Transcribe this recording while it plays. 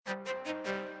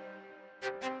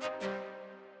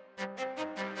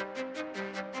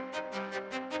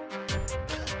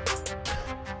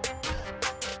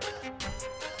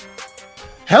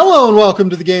Hello and welcome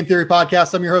to the Game Theory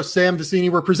Podcast. I'm your host, Sam Vecini.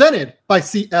 We're presented by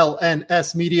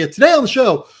CLNS Media. Today on the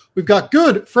show, we've got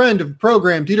good friend of the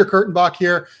program, Dieter Kurtenbach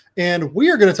here, and we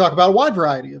are going to talk about a wide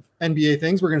variety of NBA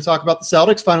things. We're going to talk about the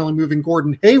Celtics finally moving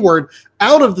Gordon Hayward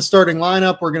out of the starting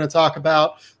lineup. We're going to talk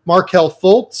about Markelle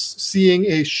Fultz seeing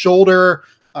a shoulder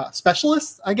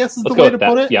specialist, I guess is the way to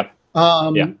put it. Yep.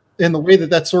 And the way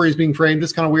that story is being framed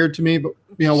is kind of weird to me, but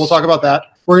we'll talk about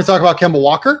that. We're going to talk about Kemba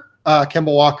Walker.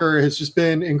 Kemba Walker has just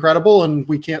been incredible, and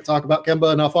we can't talk about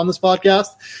Kemba enough on this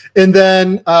podcast. And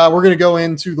then we're going to go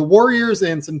into the Warriors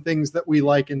and some things that we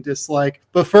like and dislike.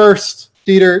 But first,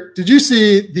 Dieter, did you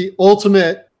see the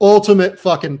ultimate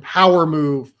fucking power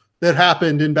move that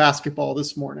happened in basketball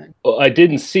this morning? Well, I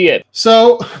didn't see it.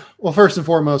 So, first and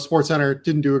foremost, SportsCenter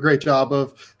didn't do a great job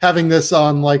of having this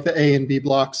on like the A and B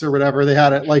blocks or whatever. They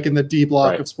had it like in the D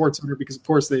block of SportsCenter because, of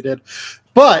course, they did.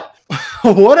 But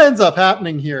what ends up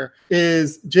happening here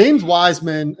is James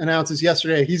Wiseman announces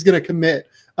yesterday he's going to commit,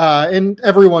 and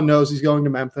everyone knows he's going to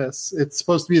Memphis. It's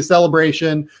supposed to be a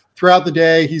celebration throughout the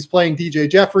day. He's playing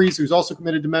DJ Jeffries, who's also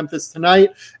committed to Memphis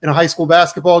tonight in a high school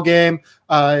basketball game.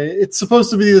 It's supposed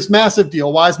to be this massive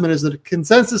deal. Wiseman is the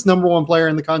consensus number one player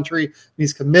in the country, and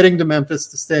he's committing to Memphis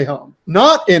to stay home.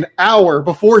 Not an hour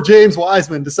before James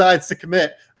Wiseman decides to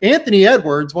commit, Anthony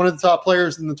Edwards, one of the top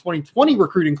players in the 2020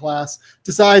 recruiting class,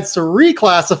 decides to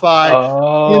reclassify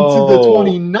into the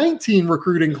 2019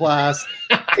 recruiting class,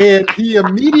 and he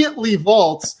immediately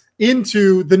vaults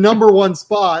into the number one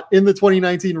spot in the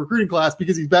 2019 recruiting class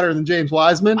because he's better than James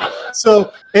Wiseman.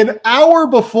 So an hour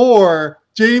before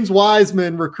James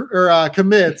Wiseman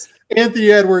commits, Anthony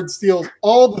Edwards steals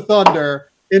all the thunder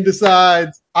and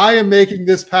decides, I am making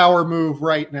this power move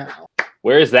right now.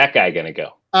 Where is that guy going to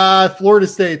go? Florida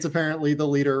State's apparently the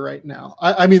leader right now.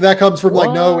 I mean, that comes from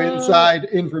like no inside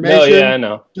information. No, yeah, I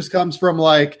know. Just comes from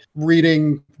like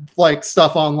reading like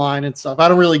stuff online and stuff. I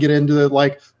don't really get into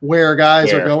like where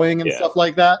guys are going and stuff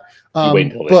like that. You wait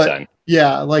until they're done.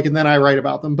 Yeah, like, and then I write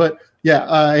about them. But yeah,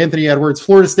 Anthony Edwards,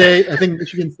 Florida State. I think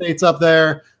Michigan State's up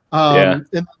there. And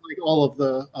then, like all of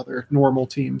the other normal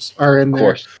teams are in there. Of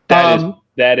course,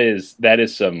 that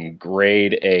is some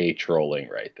grade A trolling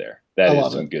right there. That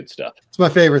is some good stuff. It's my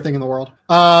favorite thing in the world.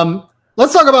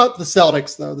 Let's talk about the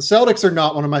Celtics, though. The Celtics are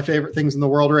not one of my favorite things in the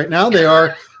world right now. They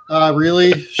are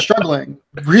really struggling.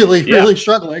 Really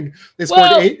struggling. They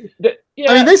scored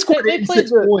they scored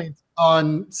 86 points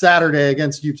on Saturday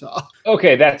against Utah.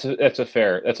 Okay, that's a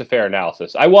fair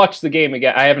analysis. I watched the game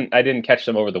again. I didn't catch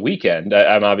them over the weekend.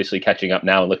 I'm obviously catching up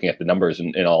now and looking at the numbers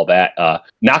and all that.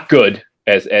 Not good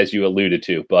as you alluded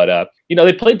to, but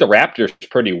they played the Raptors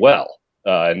pretty well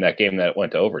in that game that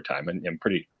went to overtime, and I'm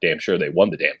pretty damn sure they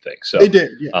won the damn thing. So they did.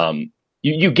 Yeah.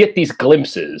 You get these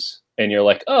glimpses, and you're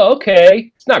like, oh,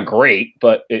 okay, it's not great,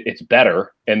 but it's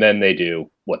better. And then they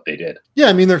do what they did. Yeah,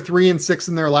 I mean, they're 3-6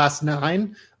 in their last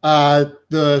 9.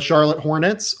 The Charlotte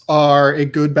Hornets are a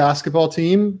good basketball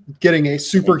team, getting a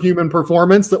superhuman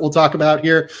performance that we'll talk about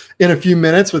here in a few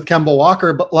minutes with Kemba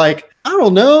Walker. But like, I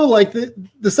don't know, like the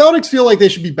Celtics feel like they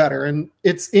should be better. And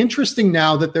it's interesting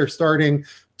now that they're starting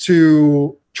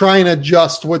to try and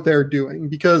adjust what they're doing,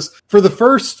 because for the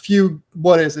first few,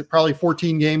 probably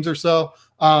 14 games or so,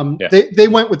 they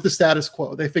went with the status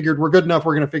quo. They figured we're good enough,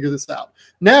 we're going to figure this out.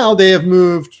 Now they have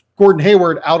moved Gordon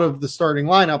Hayward out of the starting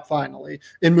lineup finally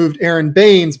and moved Aaron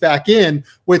Baines back in,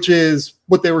 which is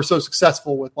what they were so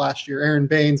successful with last year. Aaron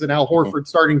Baines and Al Horford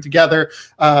starting together,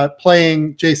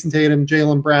 playing Jason Tatum,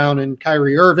 Jaylen Brown, and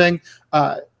Kyrie Irving.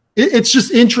 It's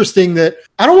just interesting that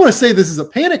I don't want to say this is a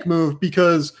panic move,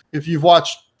 because if you've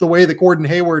watched the way that Gordon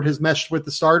Hayward has meshed with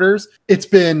the starters, it's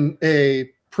been a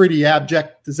pretty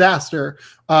abject disaster,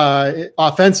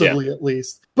 offensively at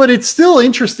least. But it's still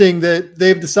interesting that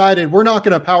they've decided we're not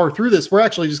going to power through this. We're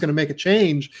actually just going to make a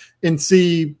change and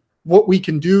see what we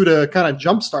can do to kind of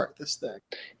jumpstart this thing.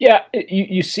 Yeah,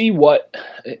 you see what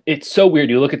 – it's so weird.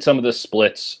 You look at some of the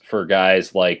splits for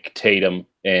guys like Tatum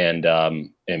and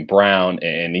Brown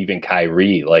and even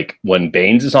Kyrie. Like, when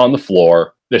Baines is on the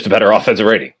floor, there's a better offensive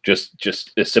rating.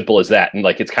 Just as simple as that. And,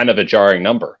 like, it's kind of a jarring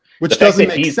number. Which doesn't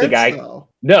make sense, though.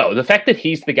 No, the fact that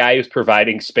he's the guy who's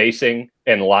providing spacing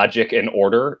and logic and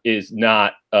order is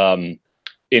not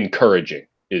encouraging,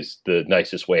 is the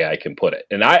nicest way I can put it.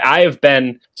 And I have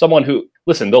been someone who,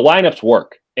 listen, the lineups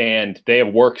work, and they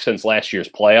have worked since last year's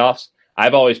playoffs.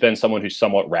 I've always been someone who's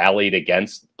somewhat rallied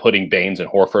against putting Baines and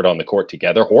Horford on the court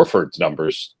together. Horford's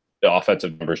numbers, the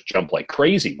offensive numbers, jump like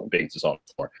crazy when Baines is on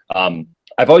the floor.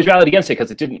 I've always rallied against it because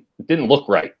it didn't look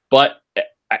right. But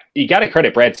you got to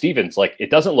credit Brad Stevens. Like, it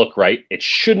doesn't look right. It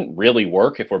shouldn't really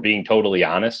work if we're being totally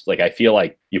honest. Like, I feel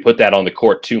like you put that on the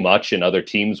court too much and other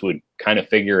teams would kind of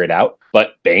figure it out.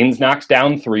 But Baynes knocks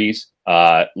down threes.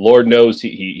 Lord knows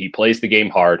he plays the game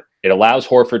hard. It allows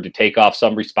Horford to take off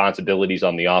some responsibilities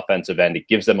on the offensive end. It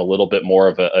gives them a little bit more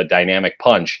of a dynamic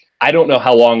punch. I don't know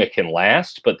how long it can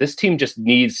last, but this team just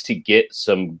needs to get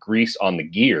some grease on the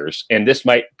gears. And this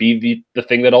might be the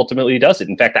thing that ultimately does it.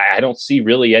 In fact, I don't see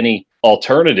really any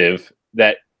alternative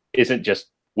that isn't just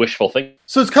wishful thinking.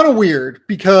 So it's kind of weird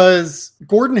because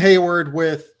Gordon Hayward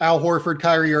with Al Horford,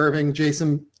 Kyrie Irving,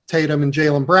 Jason Tatum, and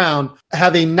Jaylen Brown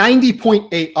have a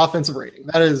 90.8 offensive rating.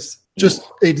 That is just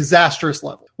a disastrous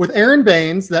level. With Aaron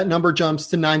Baynes, that number jumps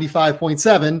to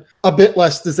 95.7, a bit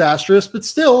less disastrous, but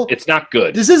still, it's not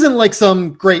good. This isn't like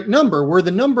some great number. Where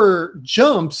the number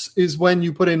jumps is when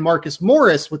you put in Marcus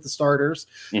Morris with the starters.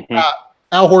 Mm-hmm.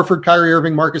 Al Horford, Kyrie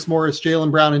Irving, Marcus Morris,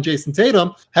 Jaylen Brown, and Jason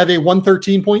Tatum have a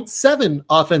 113.7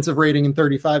 offensive rating in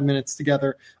 35 minutes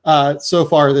together so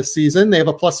far this season. They have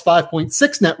a plus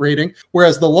 5.6 net rating,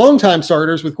 whereas the longtime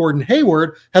starters with Gordon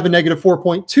Hayward have a negative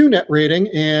 4.2 net rating,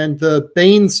 and the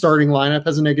Baynes starting lineup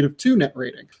has a negative 2 net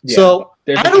rating. Yeah. So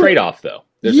there's a trade-off, though.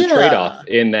 There's a trade-off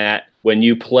in that when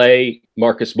you play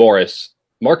Marcus Morris's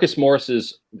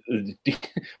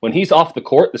when he's off the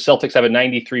court, the Celtics have a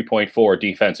 93.4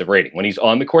 defensive rating. When he's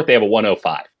on the court, they have a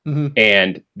 105. Mm-hmm.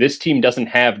 And this team doesn't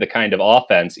have the kind of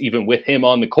offense, even with him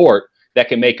on the court, that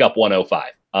can make up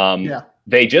 105.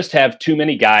 They just have too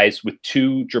many guys with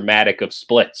too dramatic of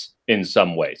splits in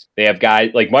some ways. They have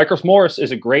guys like Marcus Morris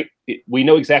we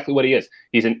know exactly what he is.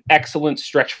 He's an excellent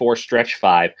stretch 4, stretch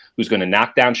 5, who's going to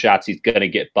knock down shots. He's going to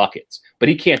get buckets, but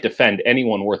he can't defend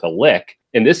anyone worth a lick.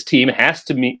 And this team has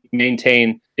to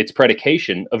maintain its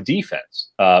predication of defense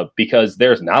because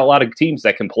there's not a lot of teams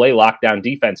that can play lockdown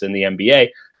defense in the NBA.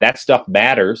 That stuff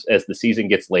matters as the season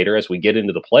gets later, as we get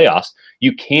into the playoffs.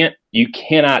 You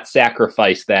cannot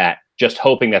sacrifice that just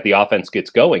hoping that the offense gets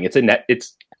going.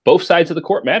 It's both sides of the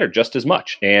court matter just as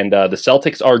much. And the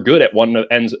Celtics are good at one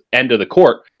end of the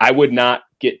court. I would not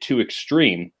get too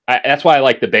extreme. That's why I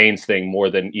like the Baynes thing more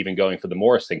than even going for the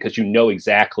Morris thing, because you know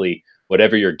exactly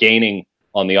whatever you're gaining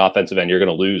on the offensive end, you're going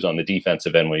to lose on the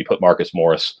defensive end when you put Marcus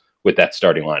Morris with that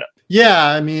starting lineup. Yeah,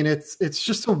 I mean, it's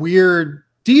just a weird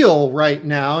deal right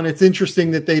now, and it's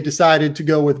interesting that they decided to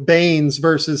go with Baynes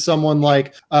versus someone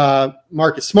like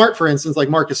Marcus Smart, for instance. Like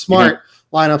Marcus Smart,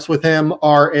 lineups with him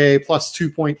are a plus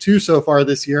 2.2 so far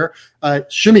this year.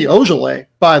 Shimi Ojale,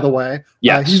 by the way,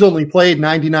 he's only played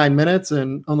 99 minutes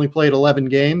and only played 11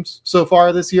 games so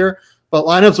far this year. But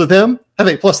lineups with him have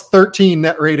a plus 13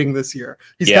 net rating this year.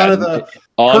 He's kind of the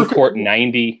on-court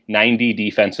 90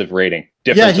 defensive rating,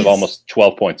 difference of almost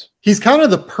 12 points. He's kind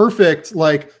of the perfect,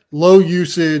 like,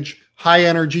 low-usage,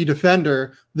 high-energy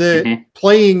defender that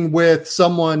playing with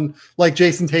someone like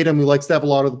Jason Tatum, who likes to have a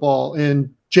lot of the ball,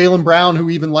 and Jaylen Brown, who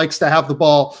even likes to have the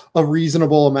ball a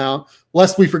reasonable amount,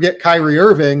 lest we forget Kyrie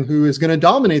Irving, who is going to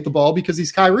dominate the ball because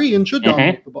he's Kyrie and should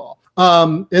dominate the ball.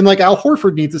 And like Al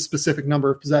Horford needs a specific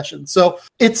number of possessions. So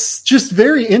it's just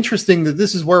very interesting that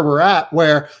this is where we're at,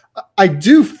 where I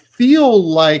do feel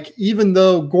like even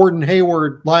though Gordon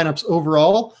Hayward lineups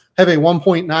overall have a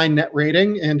 1.9 net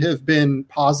rating and have been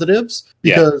positives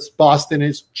because Boston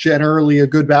is generally a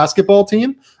good basketball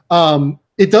team,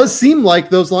 it does seem like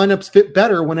those lineups fit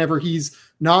better whenever he's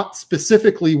not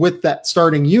specifically with that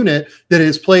starting unit that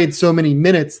has played so many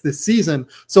minutes this season.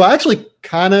 So I actually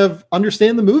kind of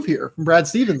understand the move here from Brad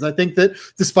Stevens. I think that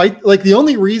despite, like, the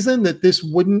only reason that this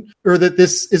that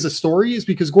this is a story is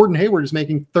because Gordon Hayward is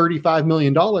making $35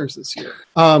 million this year.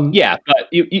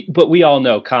 But we all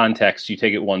know context. You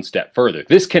take it one step further.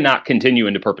 This cannot continue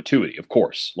into perpetuity, of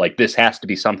course. Like, this has to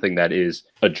be something that is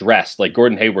addressed. Like,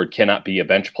 Gordon Hayward cannot be a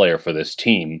bench player for this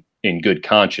team in good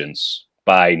conscience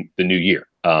by the new year.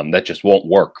 That just won't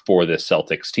work for this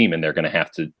Celtics team, and they're going to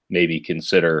have to maybe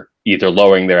consider either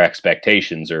lowering their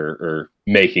expectations or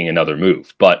making another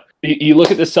move. But you look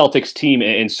at the Celtics team,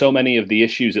 and so many of the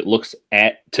issues it looks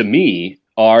at, to me,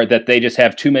 are that they just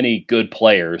have too many good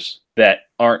players that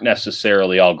aren't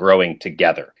necessarily all growing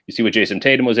together. You see what Jason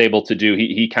Tatum was able to do.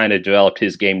 He kind of developed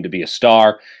his game to be a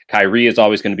star. Kyrie is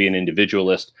always going to be an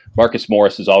individualist. Marcus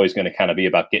Morris is always going to kind of be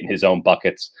about getting his own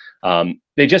buckets.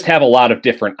 They just have a lot of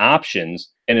different options,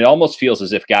 and it almost feels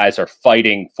as if guys are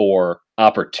fighting for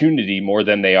opportunity more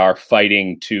than they are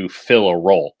fighting to fill a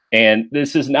role. And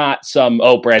this is not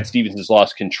Brad Stevens has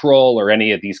lost control, or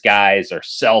any of these guys are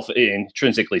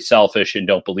intrinsically selfish and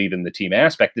don't believe in the team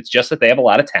aspect. It's just that they have a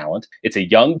lot of talent. It's a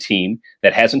young team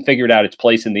that hasn't figured out its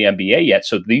place in the NBA yet.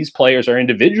 So these players are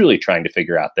individually trying to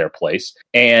figure out their place,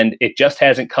 and it just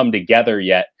hasn't come together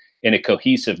yet in a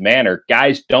cohesive manner.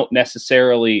 Guys don't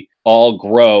necessarily all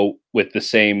grow with the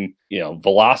same,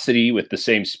 velocity, with the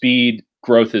same speed.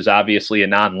 Growth is obviously a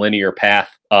non-linear path.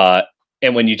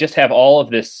 And when you just have all of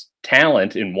this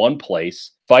talent in one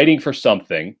place fighting for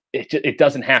something, it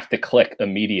doesn't have to click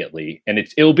immediately. And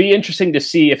it'll be interesting to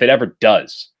see if it ever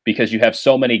does, because you have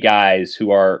so many guys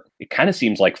who are, it kind of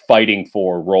seems like fighting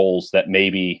for roles that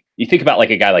maybe you think about, like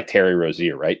a guy like Terry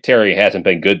Rozier, right? Terry hasn't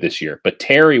been good this year, but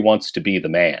Terry wants to be the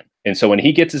man. And so when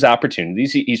he gets his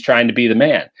opportunities, he's trying to be the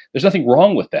man. There's nothing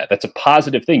wrong with that. That's a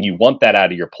positive thing. You want that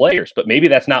out of your players, but maybe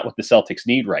that's not what the Celtics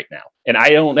need right now. And I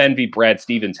don't envy Brad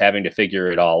Stevens having to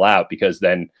figure it all out, because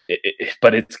then,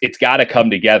 but it's got to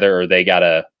come together, or they got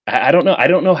to, I don't know. I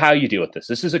don't know how you deal with this.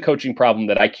 This is a coaching problem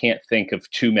that I can't think of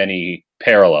too many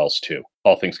parallels to,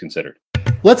 all things considered.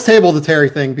 Let's table the Terry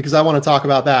thing, because I want to talk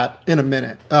about that in a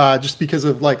minute, just because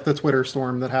of like the Twitter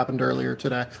storm that happened earlier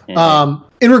today. Mm-hmm.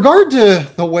 In regard to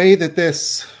the way that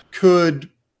this could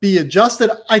be adjusted,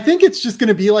 I think it's just going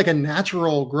to be like a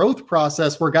natural growth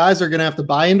process where guys are going to have to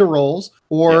buy into roles,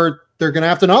 or they're going to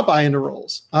have to not buy into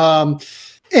roles.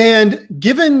 And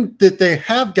given that they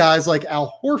have guys like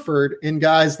Al Horford and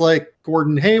guys like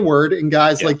Gordon Hayward and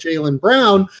guys like Jaylen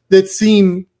Brown that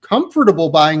seem comfortable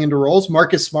buying into roles.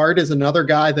 Marcus Smart is another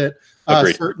guy that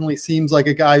certainly seems like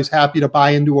a guy who's happy to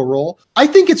buy into a role. I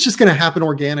think it's just going to happen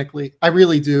organically. I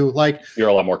really do. Like, you're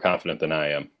a lot more confident than I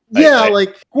am.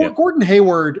 Gordon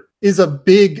Hayward is a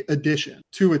big addition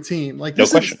to a team. Like,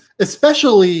 this is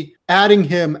especially adding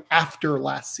him after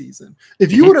last season.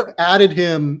 If you would have added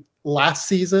him last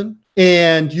season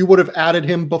and you would have added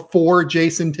him before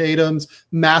Jason Tatum's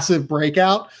massive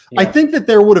breakout, I think that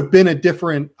there would have been a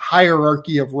different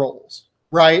hierarchy of roles,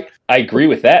 right? I agree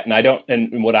with that.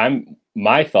 And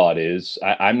my thought is,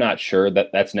 I'm not sure that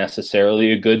that's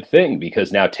necessarily a good thing,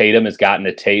 because now Tatum has gotten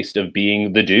a taste of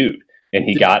being the dude, and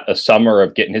he got a summer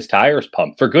of getting his tires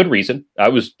pumped for good reason.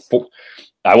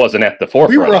 I wasn't at the forefront.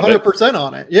 We were 100%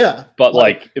 on it. Yeah. But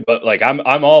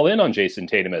I'm all in on Jason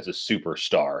Tatum as a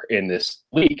superstar in this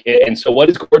league. And so what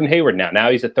is Gordon Hayward now? Now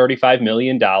he's a $35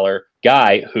 million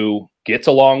guy who gets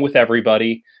along with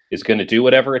everybody, is going to do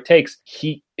whatever it takes.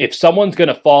 If someone's going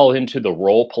to fall into the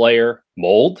role player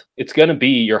mold, it's going to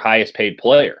be your highest paid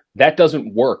player. That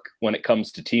doesn't work when it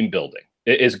comes to team building.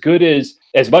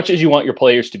 As much as you want your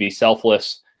players to be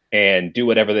selfless and do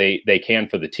whatever they can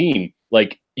for the team,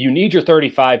 like, you need your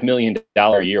 $35 million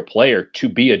a year player to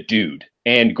be a dude.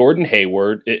 And Gordon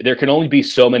Hayward, there can only be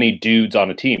so many dudes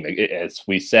on a team. As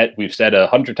we've said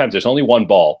 100 times, there's only one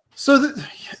ball. So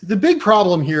the big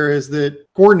problem here is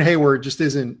that Gordon Hayward just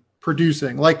isn't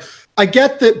producing. Like, I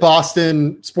get that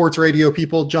Boston sports radio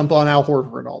people jump on Al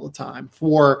Horford all the time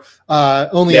for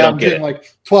only averaging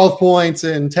like 12 points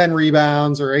and 10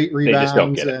 rebounds or 8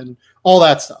 rebounds and all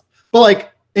that stuff. But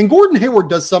like, and Gordon Hayward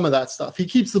does some of that stuff. He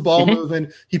keeps the ball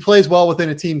moving. He plays well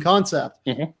within a team concept.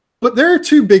 But there are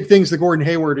two big things that Gordon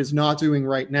Hayward is not doing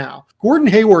right now. Gordon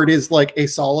Hayward is like a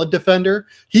solid defender.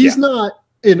 He's not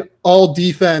an all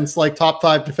defense, like top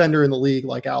 5 defender in the league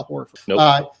like Al Horford.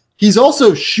 Nope. He's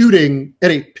also shooting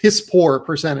at a piss poor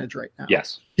percentage right now.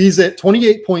 Yes. He's at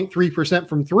 28.3%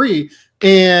 from 3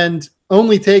 and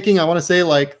only taking, I want to say,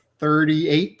 like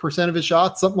 38% of his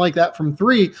shots, something like that, from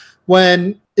 3.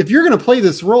 When if you're going to play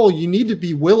this role, you need to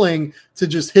be willing to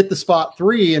just hit the spot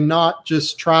 3 and not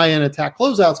just try and attack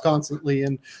closeouts constantly.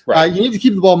 And you need to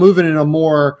keep the ball moving in a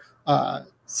more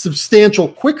substantial,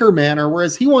 quicker manner,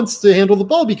 whereas he wants to handle the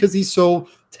ball because he's so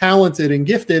talented and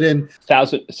gifted. And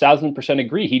 1,000%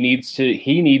 agree. He needs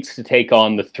to take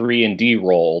on the 3-and-D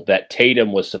role that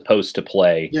Tatum was supposed to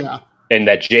play. Yeah. And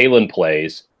that Jaylen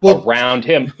plays around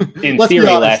him in theory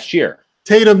last year.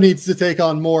 Tatum needs to take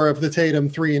on more of the Tatum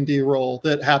 3-and-D role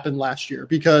that happened last year,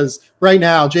 because right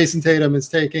now Jason Tatum is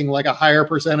taking like a higher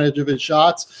percentage of his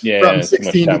shots from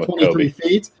 16 to 23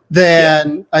 feet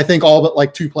than I think all but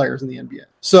like 2 players in the NBA.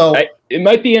 So it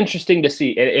might be interesting to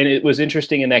see. And it was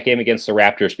interesting in that game against the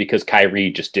Raptors because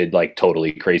Kyrie just did like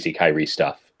totally crazy Kyrie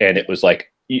stuff. And it was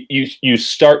like, you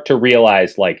start to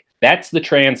realize like, that's the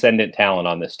transcendent talent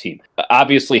on this team.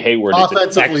 Obviously, Hayward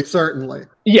offensively, certainly.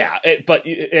 Yeah, but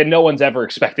no one's ever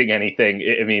expecting anything.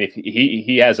 I mean, if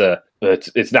he has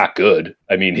it's not good.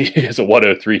 I mean, he has a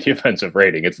 103 defensive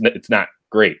rating. It's not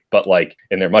great, but like,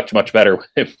 and they're much better with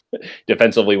him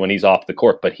defensively when he's off the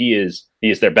court. But he is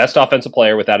their best offensive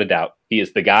player without a doubt. He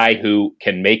is the guy who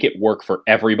can make it work for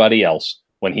everybody else.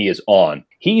 when he is on,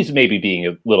 he's maybe being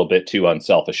a little bit too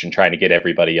unselfish and trying to get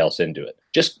everybody else into it.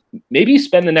 Just maybe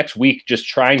spend the next week just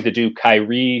trying to do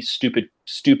Kyrie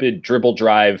stupid dribble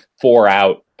drive, 4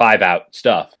 out, 5 out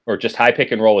stuff, or just high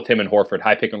pick and roll with him and Horford,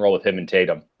 high pick and roll with him and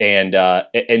Tatum, and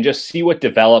just see what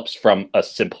develops from a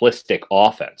simplistic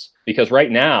offense. Because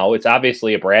right now it's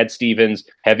obviously a Brad Stevens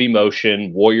heavy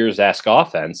motion Warriors-esque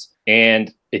offense,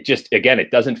 and it just, again,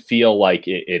 it doesn't feel like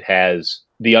it has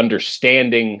the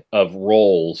understanding of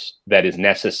roles that is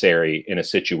necessary in a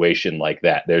situation like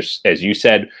that. There's, as you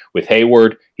said, with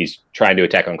Hayward, he's trying to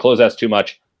attack on closeouts too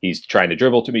much. He's trying to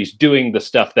dribble to me. He's doing the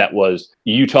stuff that was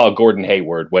Utah Gordon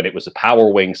Hayward when it was a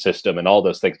power wing system and all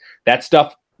those things. That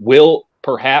stuff will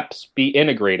perhaps be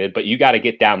integrated, but you got to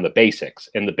get down the basics.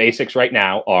 And the basics right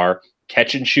now are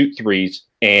catch and shoot threes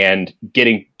and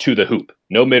getting to the hoop.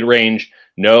 No mid-range,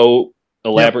 no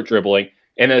elaborate dribbling.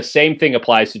 And the same thing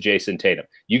applies to Jason Tatum.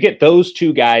 You get those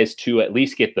two guys to at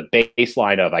least get the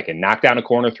baseline of, I can knock down a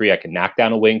corner three, I can knock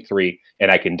down a wing three,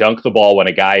 and I can dunk the ball when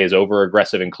a guy is over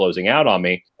aggressive and closing out on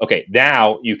me. Okay,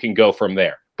 now you can go from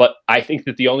there. But I think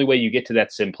that the only way you get to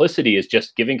that simplicity is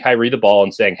just giving Kyrie the ball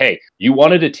and saying, hey, you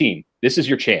wanted a team. This is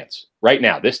your chance right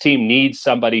now. This team needs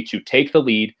somebody to take the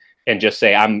lead and just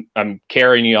say, I'm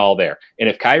carrying you all there. And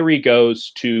if Kyrie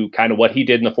goes to kind of what he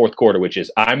did in the fourth quarter, which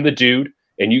is, I'm the dude,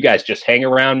 and you guys just hang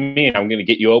around me, and I'm going to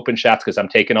get you open shots because I'm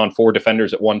taking on 4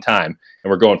 defenders at one time, and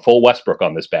we're going full Westbrook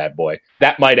on this bad boy.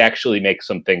 That might actually make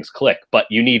some things click, but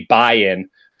you need buy-in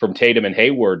from Tatum and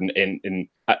Hayward. And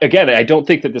again, I don't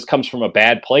think that this comes from a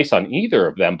bad place on either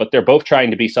of them, but they're both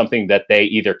trying to be something that they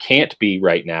either can't be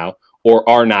right now or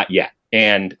are not yet.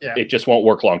 And it just won't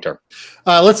work long term.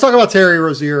 Let's talk about Terry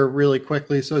Rozier really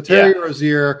quickly. So Terry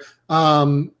Rozier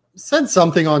said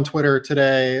something on Twitter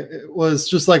today. It was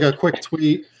just like a quick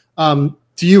tweet.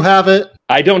 Do you have it?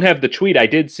 I don't have the tweet. I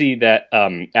did see that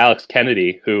Alex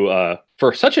Kennedy, who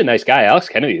for such a nice guy, Alex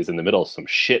Kennedy is in the middle of some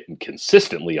shit and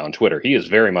consistently on Twitter. He is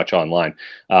very much online.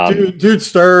 Dude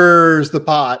stirs the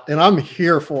pot, and I'm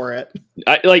here for it.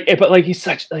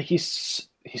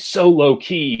 He's so low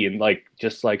key and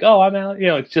oh, I'm out.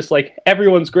 It's just like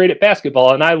everyone's great at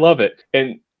basketball and I love it.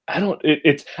 And I don't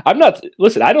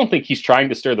think he's trying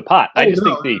to stir the pot. I just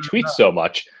think that he tweets so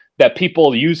much that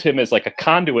people use him as like a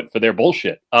conduit for their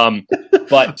bullshit.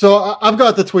 But so I've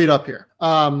got the tweet up here.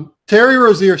 Terry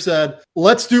Rozier said,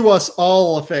 "Let's do us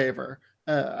all a favor."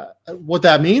 What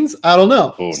that means, I don't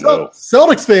know.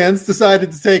 Celtics fans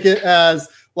decided to take it as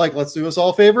like, let's do us all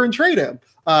a favor and trade him.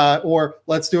 Or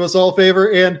let's do us all a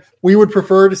favor and we would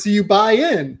prefer to see you buy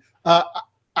in.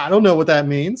 I don't know what that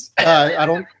means.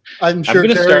 I'm sure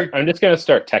I'm just going to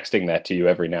start texting that to you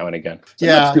every now and again. So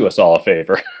let's do us all a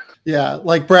favor. Yeah,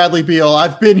 like Bradley Beal.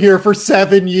 I've been here for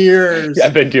 7 years. Yeah,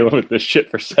 I've been dealing with this shit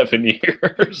for 7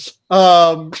 years.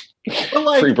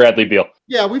 Free Bradley Beal.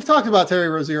 Yeah, we've talked about Terry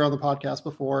Rozier on the podcast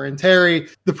before. And Terry,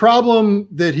 the problem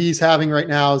that he's having right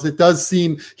now is it does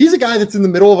seem he's a guy that's in the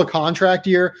middle of a contract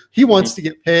year. He wants to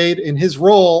get paid, and his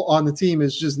role on the team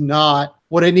is just not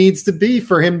what it needs to be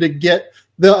for him to get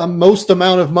the most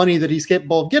amount of money that he's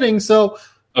capable of getting. So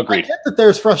agreed. I get that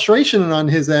there's frustration on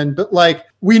his end, but like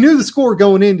we knew the score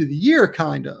going into the year,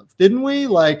 kind of, didn't we?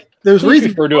 Like there's reason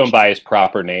refer to him by his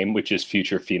proper name, which is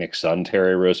future Phoenix Sun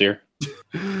Terry Rozier.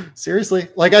 Seriously,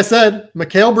 like I said,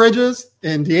 Mikal Bridges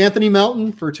and DeAnthony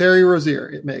Melton for Terry Rozier.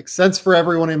 It makes sense for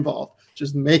everyone involved.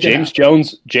 Just make it happen.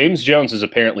 James Jones is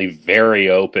apparently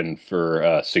very open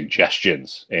for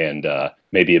suggestions and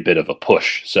maybe a bit of a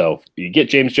push. So you get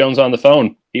James Jones on the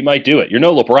phone, he might do it. You're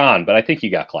no LeBron, but I think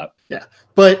you got clout. Yeah,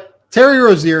 but Terry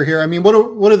Rozier here. I mean, what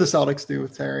do the Celtics do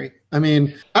with Terry? I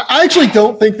mean, I actually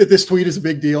don't think that this tweet is a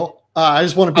big deal. I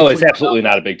just want to. It's absolutely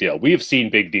not a big deal. We have seen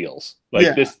big deals.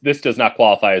 This does not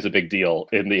qualify as a big deal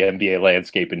in the NBA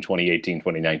landscape in 2018,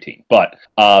 2019. But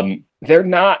they're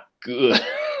not good.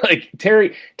 Like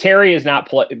Terry is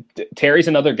not. Terry's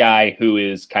another guy who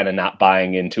is kind of not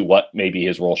buying into what maybe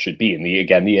his role should be. And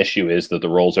the issue is that the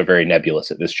roles are very nebulous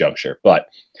at this juncture. But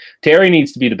Terry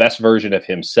needs to be the best version of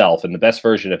himself, and the best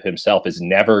version of himself is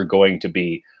never going to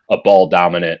be a ball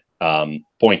dominant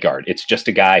point guard. It's just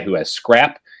a guy who has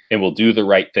scrap and will do the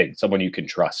right thing, someone you can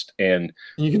trust. And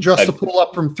you can trust to pull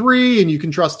up from three, and you can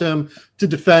trust him to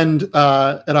defend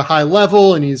at a high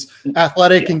level, and he's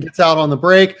athletic and gets out on the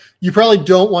break. You probably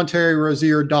don't want Terry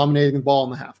Rozier dominating the ball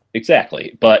in the half.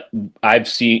 Exactly. But I'm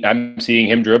seeing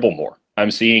him dribble more.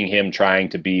 I'm seeing him trying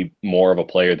to be more of a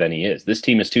player than he is. This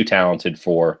team is too talented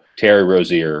for Terry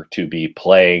Rozier to be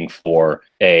playing for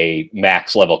a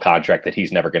max level contract that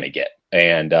he's never going to get.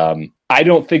 And I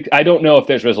don't know if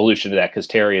there's resolution to that, because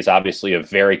Terry is obviously a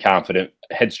very confident,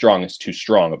 headstrong is too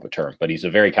strong of a term, but he's a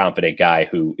very confident guy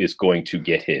who is going to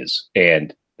get his.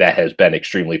 And that has been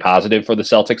extremely positive for the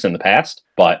Celtics in the past.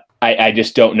 But I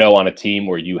just don't know on a team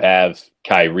where you have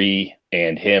Kyrie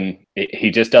and him, he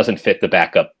just doesn't fit the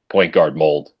backup point guard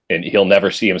mold, and he'll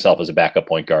never see himself as a backup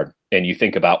point guard. And you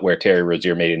think about where Terry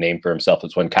Rozier made a name for himself,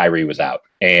 it's when Kyrie was out.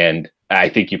 And I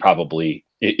think you probably,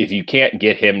 if you can't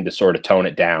get him to sort of tone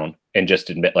it down and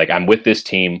just admit, like, I'm with this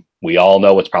team, we all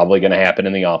know what's probably going to happen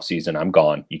in the offseason, I'm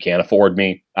gone. You can't afford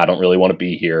me. I don't really want to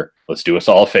be here. Let's do us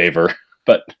all a favor.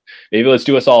 But maybe let's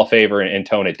do us all a favor and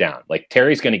tone it down. Like,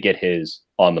 Terry's going to get his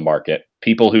on the market.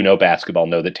 People who know basketball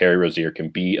know that Terry Rozier can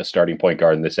be a starting point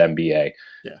guard in this NBA.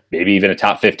 Yeah. Maybe even a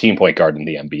top 15 point guard in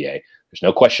the NBA. There's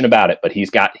no question about it, but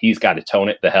he's got to tone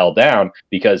it the hell down,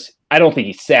 because I don't think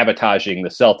he's sabotaging the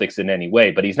Celtics in any way,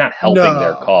 but he's not helping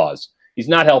their cause. He's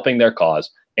not helping their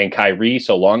cause. And Kyrie,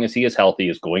 so long as he is healthy,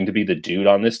 is going to be the dude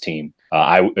on this team.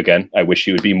 I wish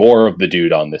he would be more of the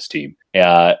dude on this team.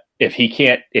 If he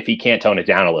can't tone it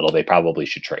down a little, they probably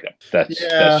should trade him. That's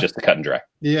just the cut and dry.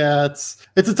 Yeah, it's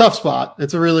a tough spot.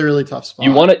 It's a really, really tough spot.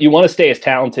 You want to stay as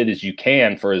talented as you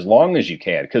can for as long as you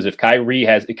can, because if Kyrie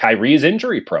is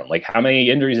injury prone. Like, how many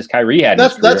injuries has Kyrie had?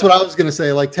 That's what I was going to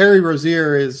say. Like, Terry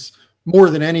Rozier is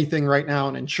more than anything right now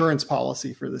an insurance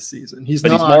policy for this season. He's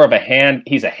more of a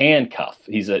he's a handcuff.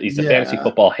 He's a fantasy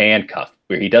football handcuff,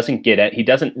 where he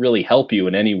doesn't really help you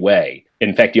in any way.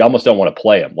 In fact, you almost don't want to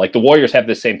play him. Like, the Warriors have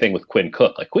the same thing with Quinn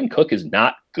Cook. Like, Quinn Cook is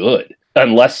not good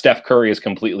unless Steph Curry is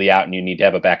completely out and you need to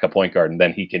have a backup point guard, and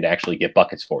then he can actually get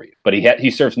buckets for you. But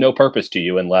he serves no purpose to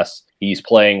you unless he's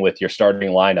playing with your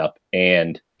starting lineup.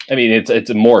 And I mean, it's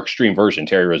a more extreme version.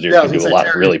 Terry Rozier can do a lot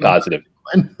of really positive.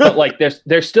 But like,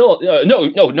 there's still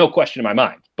no question in my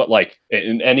mind. But like,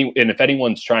 and if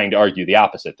anyone's trying to argue the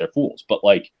opposite, they're fools. But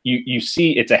like, you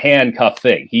see, it's a handcuff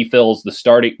thing. He fills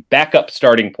the backup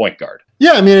starting point guard.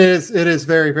 Yeah, I mean, it is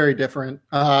very, very different.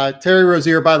 Terry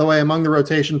Rozier, by the way, among the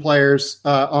rotation players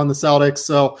on the Celtics.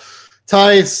 So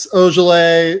Tice,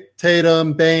 Ojale,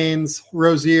 Tatum, Baines,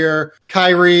 Rozier,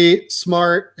 Kyrie,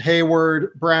 Smart,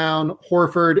 Hayward, Brown,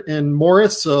 Horford, and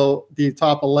Morris. So the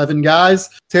top 11 guys.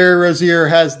 Terry Rozier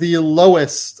has the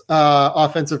lowest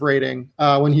offensive rating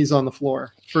when he's on the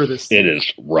floor for this team. It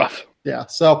is rough. Yeah,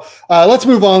 so let's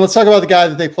move on. Let's talk about the guy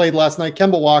that they played last night,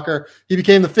 Kemba Walker. He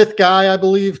became the fifth guy, I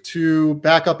believe, to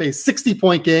back up a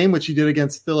 60-point game, which he did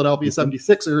against Philadelphia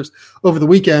 76ers over the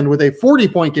weekend, with a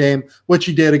 40-point game, which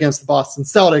he did against the Boston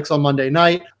Celtics on Monday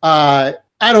night. I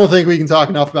don't think we can talk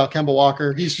enough about Kemba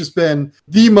Walker. He's just been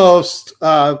the most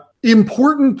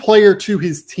important player to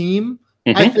his team,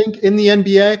 I think, in the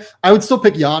NBA. I would still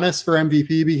pick Giannis for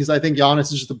MVP, because I think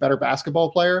Giannis is just a better basketball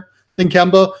player than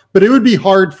Kemba, but it would be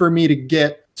hard for me to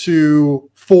get to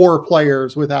four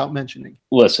players without mentioning.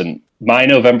 Listen, my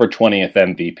November 20th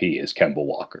MVP is Kemba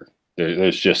Walker.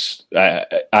 There's just, I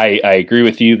agree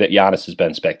with you that Giannis has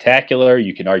been spectacular.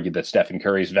 You can argue that Stephen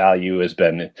Curry's value has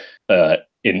been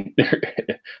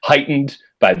heightened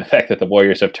by the fact that the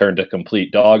Warriors have turned to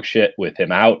complete dog shit with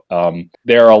him out.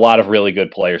 There are a lot of really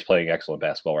good players playing excellent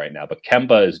basketball right now, but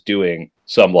Kemba is doing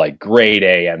some like grade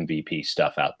A MVP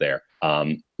stuff out there.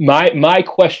 My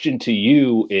question to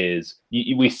you is,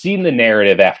 we've seen the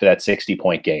narrative after that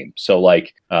 60-point game. So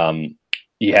like,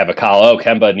 you have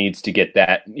Kemba needs to get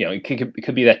that, it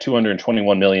could be that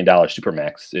 $221 million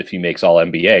supermax if he makes all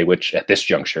NBA, which at this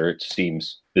juncture, it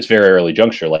seems, this very early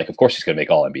juncture, like, of course he's going to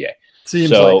make all NBA.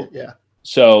 Seems like it, yeah.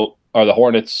 So are the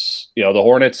Hornets, the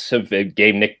Hornets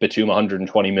gave Nick Batum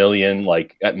 $120 million.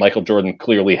 Like, Michael Jordan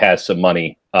clearly has some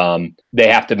money. They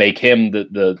have to make him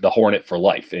the Hornet for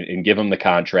life and give him the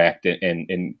contract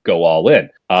and go all in.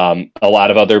 A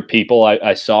lot of other people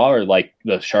I saw are like,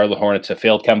 the Charlotte Hornets have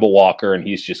failed Kemba Walker, and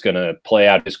he's just going to play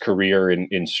out his career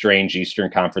in strange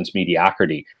Eastern Conference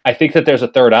mediocrity. I think that there's a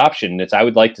third option. I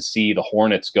would like to see the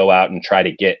Hornets go out and try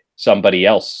to get somebody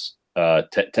else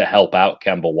to help out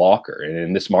Kemba Walker. And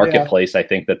in this marketplace, I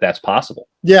think that that's possible.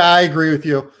 Yeah, I agree with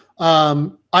you. I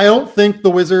don't think the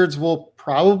Wizards will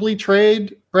probably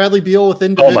trade Bradley Beal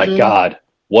within division. Oh my God.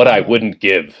 What I wouldn't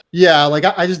give. Yeah, like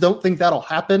I just don't think that'll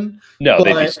happen. No,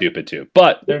 they'd be stupid too.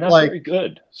 But they're not very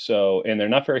good. So, and they're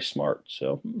not very smart.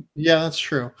 So yeah, that's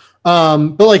true.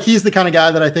 But like, he's the kind of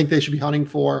guy that I think they should be hunting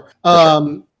for.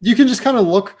 Sure. You can just kind of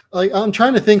look, like, I'm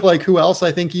trying to think like who else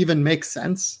I think even makes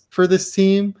sense for this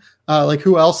team. Like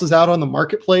who else is out on the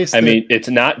marketplace? I mean, it's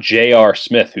not J.R.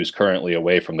 Smith who's currently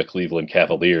away from the Cleveland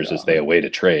Cavaliers as they await a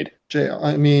trade.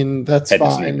 I mean, that's Had fine.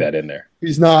 to sneak that in there.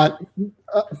 He's not.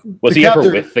 Was he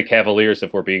ever with the Cavaliers,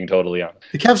 if we're being totally honest?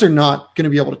 The Cavs are not going to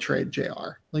be able to trade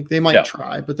JR. Like they might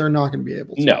try, but they're not going to be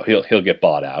able to. No, he'll get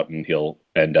bought out and he'll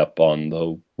end up on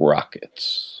the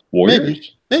Rockets.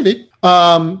 Warriors? Maybe.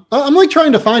 I'm like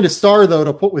trying to find a star though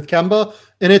to put with Kemba,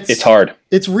 and it's hard.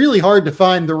 It's really hard to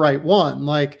find the right one.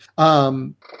 Like,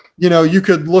 you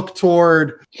could look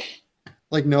toward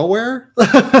like nowhere.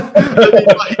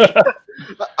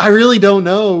 I really don't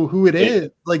know who it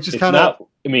is. Like, just kind of.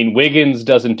 I mean, Wiggins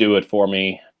doesn't do it for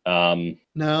me.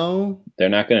 No, they're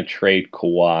not going to trade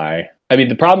Kawhi. I mean,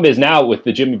 the problem is now with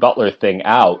the Jimmy Butler thing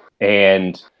out,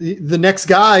 and the next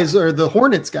guys are the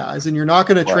Hornets guys, and you're not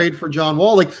going to trade for John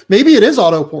Wall. Like maybe it is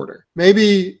Otto Porter.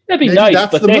 Maybe nice.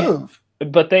 That's the move.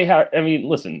 But they have. I mean,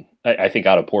 listen. I think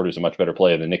Otto Porter is a much better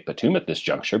player than Nick Batum at this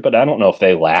juncture. But I don't know if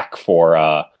they lack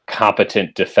for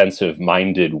competent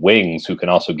defensive-minded wings who can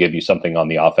also give you something on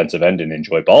the offensive end and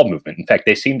enjoy ball movement. In fact,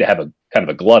 they seem to have a kind of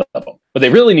a glut of them. What they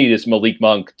really need is Malik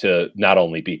Monk to not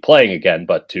only be playing again,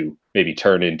 but to maybe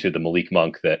turn into the Malik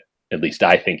Monk that at least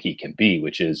I think he can be,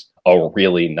 which is a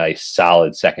really nice,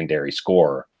 solid secondary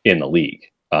scorer in the league.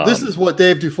 This is what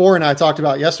Dave Dufour and I talked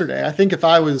about yesterday. I think if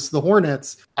I was the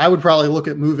Hornets, I would probably look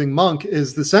at moving Monk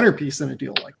as the centerpiece in a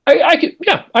deal like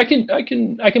that. I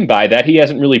can buy that. He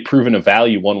hasn't really proven a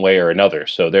value one way or another,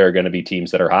 so there are going to be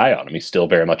teams that are high on him. He's still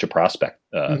very much a prospect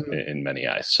in many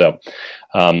eyes. So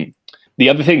the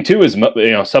other thing too is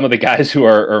some of the guys who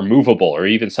are movable, or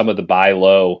even some of the buy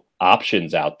low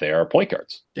options out there are point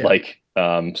guards. Yeah.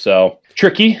 So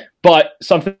tricky, but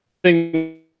something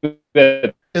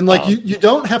that. And you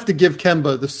don't have to give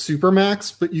Kemba the super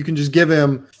max, but you can just give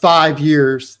him 5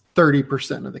 years,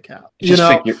 30% of the cap.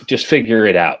 Just figure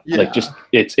it out. Yeah. Like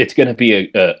it's going to be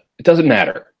it doesn't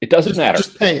matter. It doesn't matter.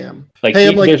 Just pay him. Like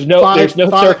there's no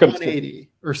circumstance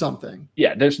or something.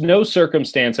 Yeah, there's no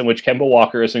circumstance in which Kemba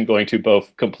Walker isn't going to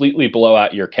both completely blow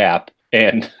out your cap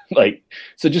and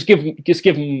just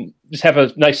have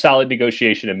a nice solid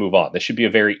negotiation and move on. This should be a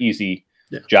very easy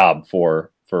job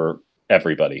for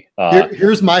everybody.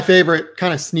 Here's my favorite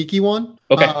kind of sneaky one.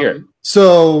 Okay, here.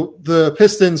 So the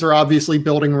Pistons are obviously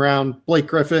building around Blake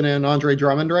Griffin and Andre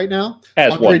Drummond right now.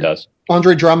 One does.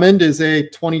 Andre Drummond is a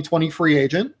 2020 free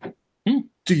agent.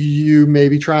 Do you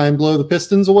maybe try and blow the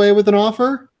Pistons away with an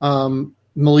offer?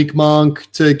 Malik Monk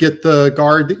to get the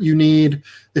guard that you need.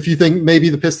 If you think maybe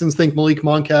the Pistons think Malik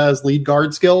Monk has lead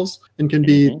guard skills and can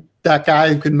be that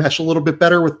guy who can mesh a little bit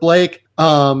better with Blake.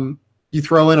 You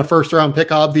throw in a first-round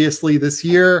pick, obviously, this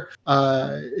year,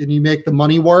 and you make the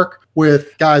money work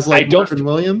with guys like Marvin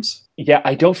Williams. Yeah,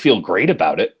 I don't feel great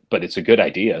about it, but it's a good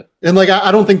idea. And I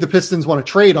don't think the Pistons want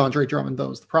to trade Andre Drummond, though,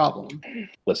 is the problem.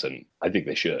 Listen, I think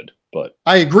they should, but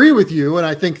I agree with you, and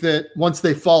I think that once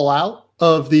they fall out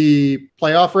of the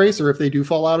playoff race, or if they do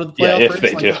fall out of the playoff race,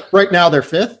 they do. Right now they're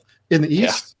fifth in the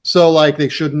East, so they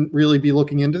shouldn't really be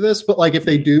looking into this. But if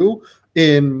they do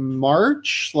in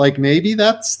March, maybe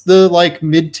that's the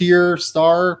mid-tier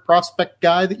star prospect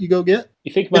guy that you go get.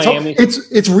 You think Miami?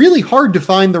 It's really hard to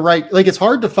find the right. It's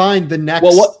hard to find the next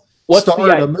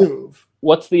star to move.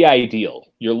 What's the ideal?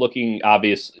 You're looking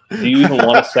obvious. Do you even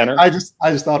want a center? I just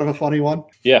thought of a funny one.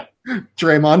 Yeah,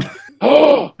 Draymond.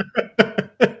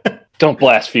 Don't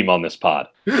blaspheme on this pod.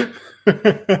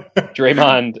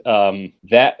 Draymond,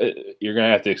 that you're gonna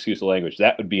have to excuse the language.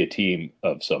 That would be a team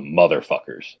of some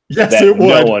motherfuckers. Yes, it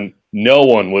would. No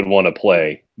one would want to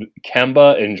play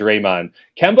Kemba and Draymond.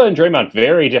 Kemba and Draymond,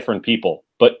 very different people,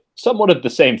 but somewhat of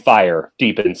the same fire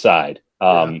deep inside.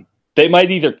 They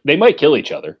might kill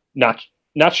each other. Not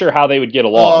sure how they would get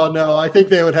along. Oh no, I think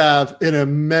they would have an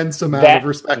immense amount of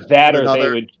respect.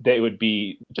 They would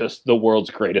be just the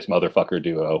world's greatest motherfucker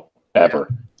duo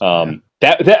ever.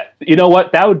 That you know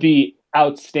what? That would be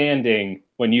outstanding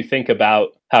when you think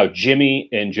about how Jimmy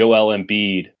and Joel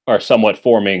Embiid are somewhat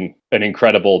forming an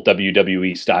incredible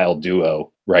WWE style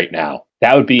duo right now.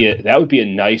 That would be a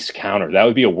nice counter. That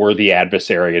would be a worthy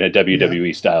adversary in a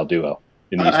WWE style duo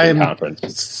in the Eastern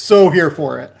Conference. So here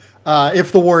for it.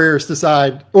 If the Warriors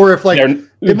decide, or if they're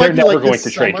never going to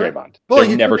trade Draymond. Well,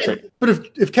 never trade. But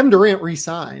if Kevin Durant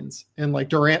resigns and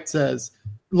Durant says,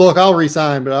 "Look, I'll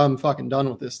resign, but I'm fucking done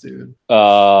with this dude."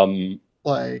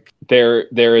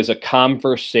 There is a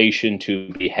conversation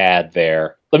to be had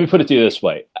there. Let me put it to you this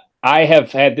way: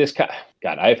 I've had this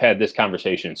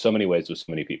conversation in so many ways with so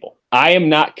many people. I am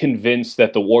not convinced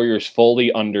that the Warriors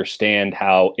fully understand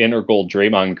how integral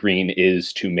Draymond Green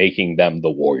is to making them the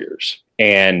Warriors.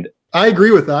 And I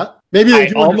agree with that. Maybe they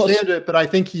do understand it, but I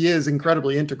think he is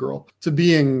incredibly integral to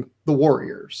being the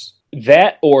Warriors.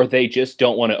 That, or they just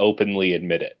don't want to openly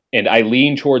admit it. And I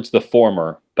lean towards the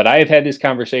former, but I have had this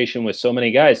conversation with so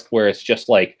many guys where it's just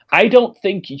like, I don't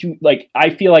think you, like, I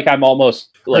feel like I'm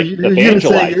almost like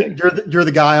evangelizing. You're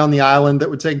the guy on the island that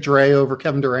would take Dre over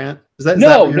Kevin Durant? Is that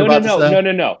No, what you're about to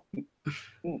say?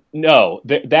 No,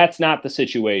 that's not the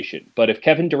situation. But if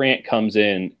Kevin Durant comes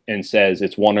in and says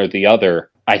it's one or the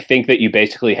other, I think that you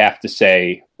basically have to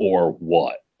say, or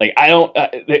what? Like, I don't,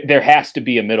 there has to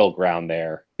be a middle ground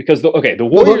there because the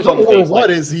Warriors on the or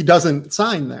what is he doesn't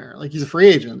sign there? Like, he's a free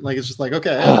agent. Like, it's just like,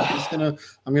 okay, I'm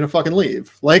going to fucking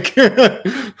leave. Like,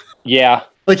 yeah.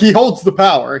 Like, he holds the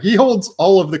power. He holds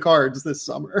all of the cards this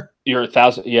summer. You're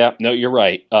 1,000. Yeah, no, you're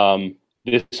right.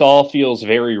 This all feels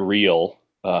very real.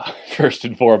 First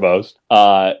and foremost.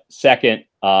 Second,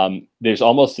 there's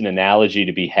almost an analogy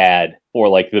to be had for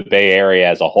like the Bay Area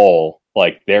as a whole.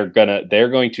 Like they're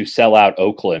going to sell out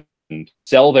Oakland,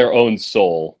 sell their own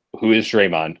soul, who is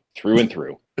Draymond through and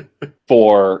through,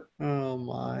 for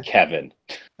Kevin.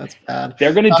 That's bad.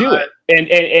 They're going to do it, and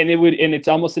it's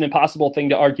almost an impossible thing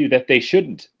to argue that they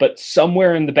shouldn't. But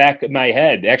somewhere in the back of my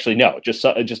head, actually, no, just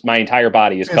my entire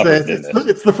body is covered in this.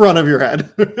 It's the front of your head.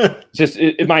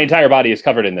 My entire body is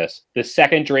covered in this. The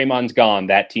second Draymond's gone,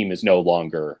 that team is no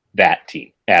longer that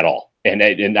team at all.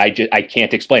 And I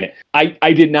can't explain it.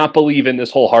 I did not believe in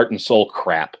this whole heart and soul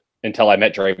crap until I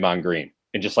met Draymond Green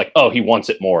and just like, oh, he wants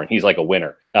it more and he's like a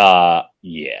winner. Yeah,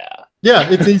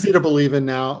 it's easy to believe in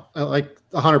now. Like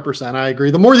 100%. I agree.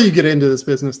 The more that you get into this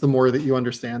business, the more that you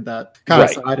understand that kind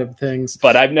of side of things.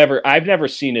 But I've never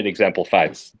seen it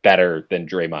exemplified better than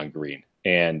Draymond Green.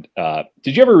 And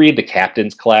did you ever read The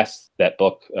Captain's Class, that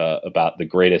book about the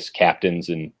greatest captains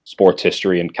in sports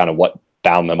history and kind of what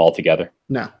bound them all together?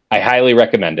 No. I highly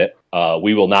recommend it.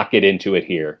 We will not get into it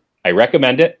here. I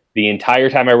recommend it. The entire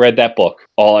time I read that book,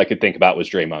 all I could think about was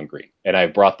Draymond Green. And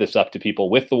I've brought this up to people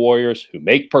with the Warriors who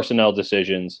make personnel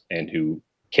decisions and who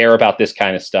care about this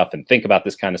kind of stuff and think about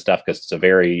this kind of stuff because it's a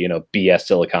very, BS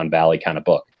Silicon Valley kind of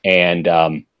book. And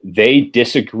they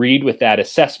disagreed with that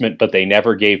assessment, but they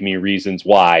never gave me reasons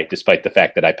why, despite the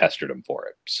fact that I pestered them for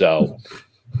it. So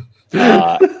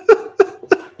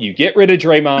you get rid of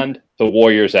Draymond, the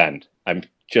Warriors end. I'm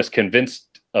just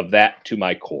convinced of that to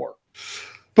my core.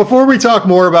 Before we talk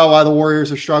more about why the Warriors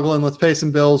are struggling, let's pay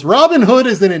some bills. Robinhood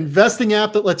is an investing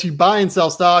app that lets you buy and sell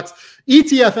stocks,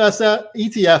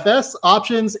 ETFs,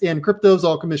 options, and cryptos,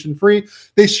 all commission-free.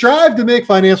 They strive to make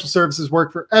financial services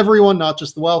work for everyone, not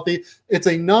just the wealthy. It's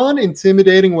a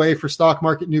non-intimidating way for stock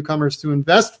market newcomers to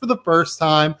invest for the first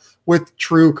time with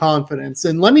true confidence.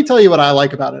 And let me tell you what I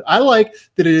like about it. I like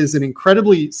that it is an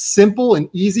incredibly simple and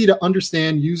easy to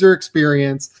understand user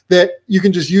experience that you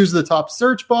can just use the top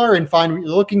search bar and find what you're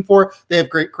looking for. They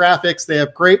have great graphics. They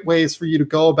have great ways for you to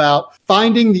go about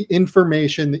finding the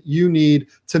information that you need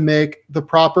to make the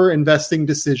proper investing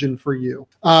decision for you.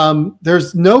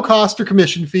 There's no cost or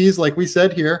commission fees, like we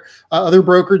said here. Other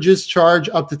brokerages charge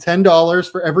up to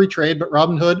 $10 for every trade, but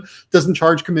Robinhood doesn't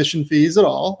charge commission fees at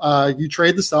all. You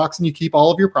trade the stocks and you keep all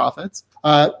of your profits.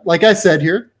 Like I said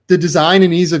here, the design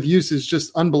and ease of use is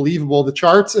just unbelievable. The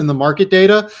charts and the market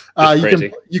data,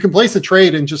 you can place a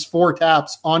trade in just 4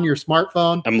 taps on your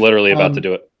smartphone. I'm literally about to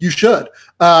do it. You should.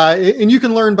 And you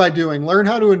can learn by doing. Learn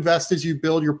how to invest as you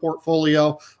build your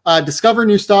portfolio. Discover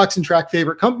new stocks and track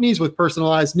favorite companies with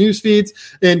personalized news feeds.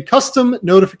 And custom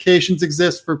notifications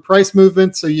exist for price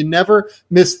movements, so you never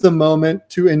miss the moment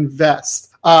to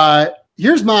invest.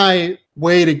 Here's my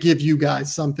way to give you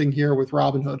guys something here with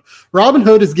Robinhood.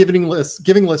 Robinhood is giving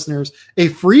listeners a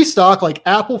free stock like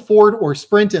Apple, Ford, or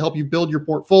Sprint to help you build your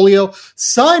portfolio.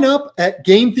 Sign up at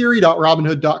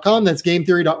gametheory.robinhood.com. That's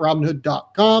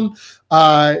gametheory.robinhood.com.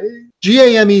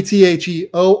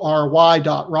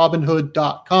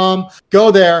 GAMETHORY.robinhood.com.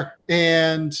 Go there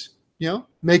and,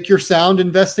 make your sound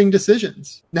investing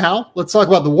decisions. Now, let's talk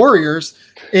about the Warriors.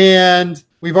 And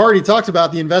we've already talked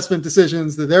about the investment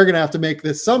decisions that they're going to have to make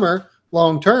this summer,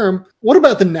 long term. What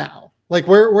about the now? Like,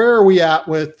 where are we at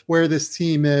with where this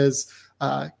team is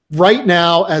right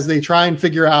now as they try and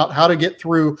figure out how to get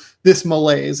through this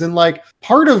malaise? And like,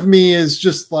 part of me is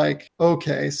just like,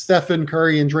 okay, Stephen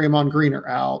Curry and Draymond Green are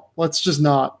out. Let's just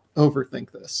not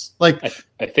overthink this. Like,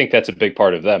 I think that's a big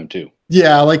part of them too.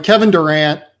 Yeah, like Kevin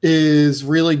Durant is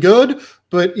really good,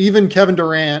 but even Kevin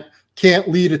Durant can't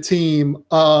lead a team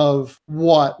of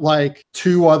like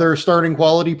 2 other starting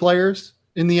quality players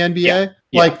in the NBA.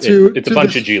 Yeah. Like it's a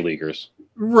bunch of G Leaguers.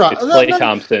 Right. It's Klay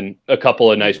Thompson, a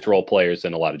couple of nice role players,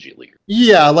 and a lot of G Leaguers.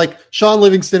 Yeah, like Sean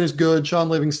Livingston is good. Sean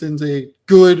Livingston's a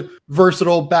good,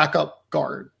 versatile backup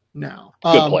guard now.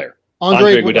 Good player.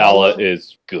 Andre Iguodala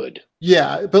is good.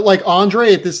 Yeah, but like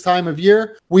Andre at this time of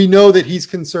year, we know that he's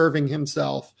conserving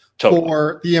himself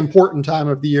for the important time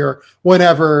of the year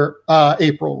whenever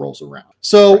April rolls around.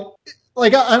 So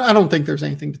like, I don't think there's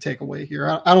anything to take away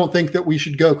here. I don't think that we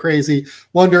should go crazy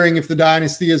wondering if the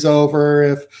dynasty is over,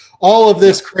 if all of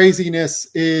this craziness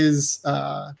is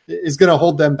going to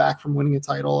hold them back from winning a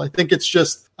title. I think it's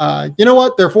just, you know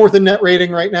what? They're fourth in net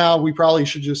rating right now. We probably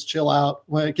should just chill out,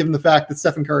 given the fact that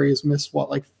Stephen Curry has missed,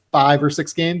 like 5 or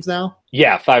 6 games now?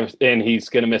 Yeah, 5, and he's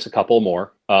going to miss a couple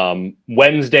more.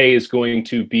 Wednesday is going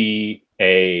to be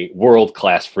a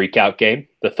world-class freakout game.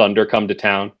 The Thunder come to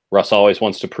town. Russ always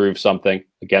wants to prove something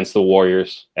against the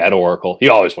Warriors at Oracle. He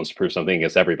always wants to prove something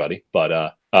against everybody,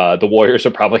 but the Warriors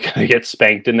are probably going to get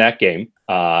spanked in that game.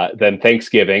 Then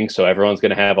Thanksgiving, so everyone's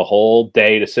going to have a whole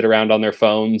day to sit around on their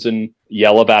phones and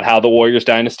yell about how the Warriors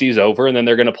dynasty is over, and then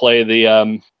they're going to play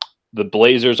the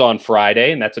Blazers on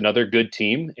Friday, and that's another good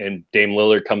team. And Dame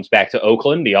Lillard comes back to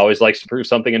Oakland. He always likes to prove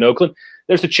something in Oakland.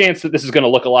 There's a chance that this is going to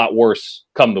look a lot worse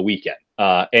come the weekend.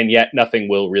 And yet nothing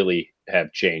will really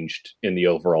have changed in the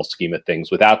overall scheme of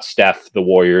things. Without Steph, the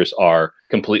Warriors are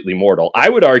completely mortal. I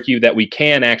would argue that we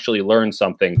can actually learn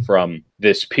something from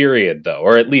this period, though,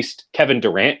 or at least Kevin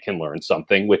Durant can learn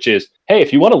something, which is, hey,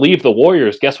 if you want to leave the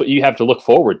Warriors, guess what you have to look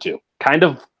forward to? Kind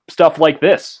of stuff like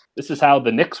this. This is how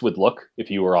the Knicks would look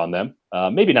if you were on them.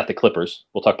 Maybe not the Clippers.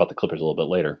 We'll talk about the Clippers a little bit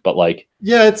later. But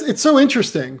yeah, it's so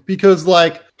interesting because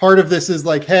part of this is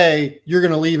hey, you're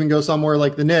going to leave and go somewhere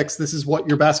like the Knicks. This is what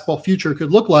your basketball future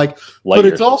could look like. But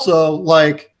it's also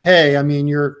hey, I mean,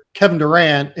 you're Kevin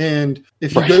Durant, and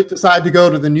if you decide to go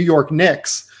to the New York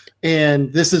Knicks,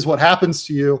 and this is what happens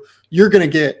to you, you're going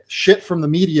to get shit from the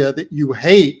media that you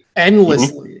hate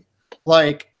endlessly.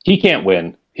 Mm-hmm. He can't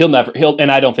win.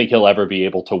 And I don't think he'll ever be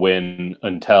able to win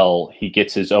until he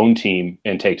gets his own team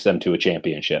and takes them to a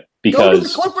championship. Because go to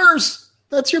the Clippers.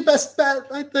 That's your best bet,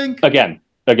 I think. Again,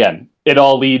 it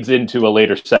all leads into a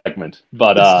later segment,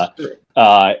 but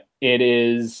it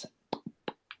is.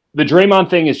 The Draymond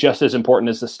thing is just as important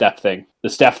as the Steph thing. The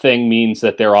Steph thing means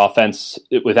that their offense,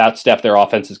 without Steph, their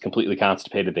offense is completely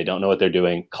constipated. They don't know what they're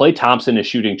doing. Klay Thompson is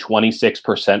shooting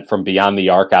 26% from beyond the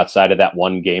arc outside of that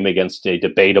one game against a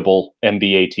debatable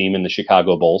NBA team in the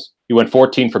Chicago Bulls. He went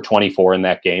 14 for 24 in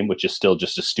that game, which is still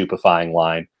just a stupefying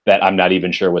line that I'm not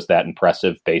even sure was that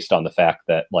impressive based on the fact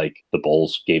that the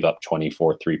Bulls gave up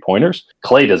 24 3-pointers.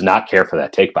 Klay does not care for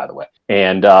that take, by the way.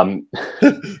 And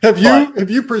have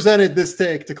you presented this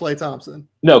take to Klay Thompson?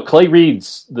 No, Klay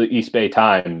reads the East Bay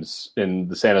Times in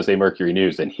the San Jose Mercury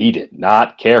News, and he did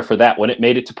not care for that when it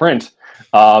made it to print.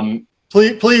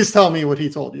 Please tell me what he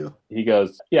told you. He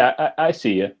goes, yeah, I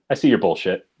see you. I see your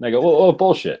bullshit. And I go, oh,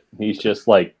 bullshit. And he's just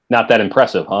not that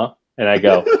impressive, huh? And I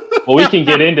go, well, we can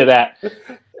get into that.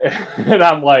 And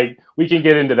I'm like, we can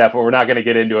get into that, but we're not going to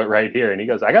get into it right here. And he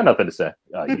goes, I got nothing to say.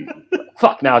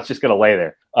 Fuck, now it's just going to lay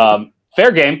there.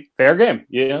 Fair game.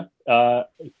 Yeah.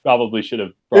 Probably should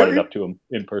have brought it up to him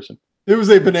in person. It was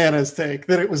a bananas take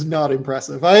that it was not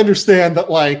impressive. I understand that,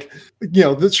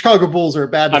 the Chicago Bulls are a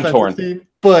bad defensive team,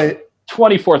 but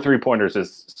 24 3-pointers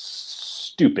is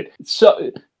stupid.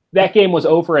 So that game was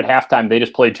over at halftime. They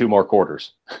just played 2 more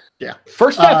quarters. Yeah.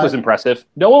 First half was impressive.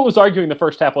 No one was arguing the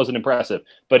first half wasn't impressive,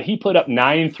 but he put up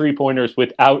 9 3-pointers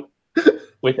without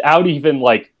even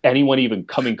anyone even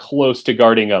coming close to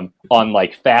guarding him on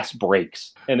fast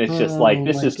breaks. And it's just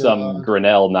this is some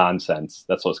Grinnell nonsense.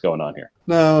 That's what's going on here.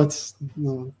 No,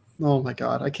 oh my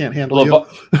God. I can't handle you.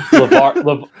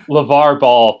 LeVar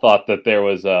Ball thought that there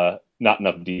was not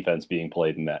enough defense being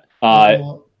played in that.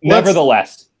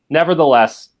 Nevertheless,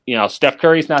 Steph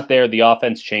Curry's not there. The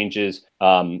offense changes.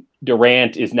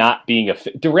 Durant is not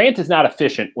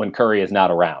efficient when Curry is not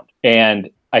around. And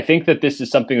I think that this is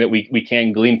something that we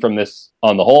can glean from this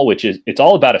on the whole, which is it's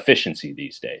all about efficiency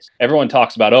these days. Everyone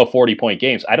talks about, 40-point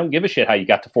games. I don't give a shit how you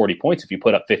got to 40 points if you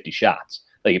put up 50 shots.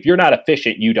 If you're not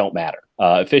efficient, you don't matter.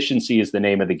 Efficiency is the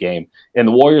name of the game. And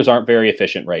the Warriors aren't very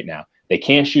efficient right now. They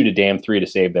can't shoot a damn 3 to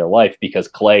save their life because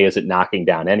Klay isn't knocking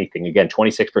down anything. Again,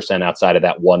 26% outside of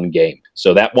that one game.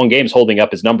 So that one game is holding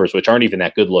up his numbers, which aren't even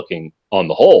that good looking on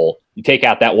the whole. You take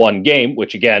out that one game,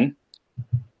 which again,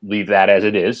 leave that as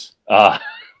it is.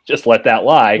 Just let that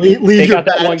lie. Leave your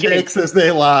bad takes as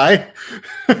they lie.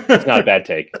 It's not a bad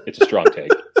take. It's a strong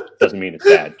take. Doesn't mean it's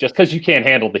bad. Just because you can't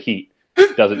handle the heat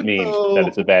doesn't mean that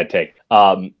it's a bad take.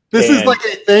 This is like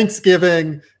a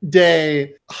Thanksgiving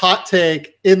Day hot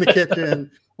take in the kitchen,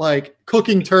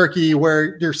 cooking turkey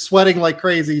where you're sweating like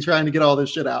crazy trying to get all this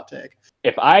shit out take.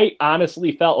 If I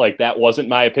honestly felt like that wasn't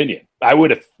my opinion, I would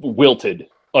have wilted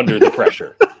under the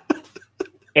pressure.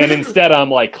 And instead, I'm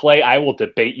like, Clay, I will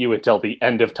debate you until the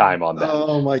end of time on that.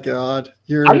 Oh my God.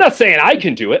 I'm not saying I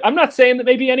can do it. I'm not saying that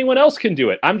maybe anyone else can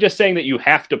do it. I'm just saying that you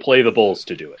have to play the Bulls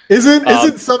to do it.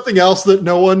 Isn't something else that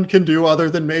no one can do other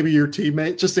than maybe your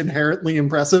teammate just inherently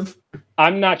impressive?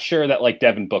 I'm not sure that like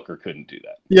Devin Booker couldn't do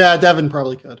that. Yeah, Devin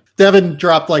probably could. Devin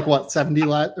dropped like what 70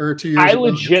 or 2 years I ago.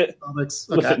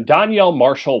 Listen, Donyell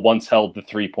Marshall once held the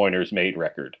 3-pointers made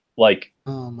record. Like,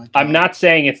 oh my God. I'm not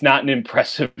saying it's not an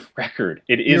impressive record.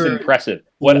 It is impressive.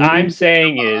 What I'm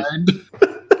saying is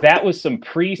that was some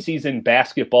preseason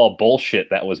basketball bullshit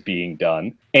that was being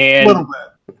done. And a little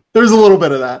bit. There's a little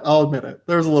bit of that. I'll admit it.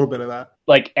 There's a little bit of that.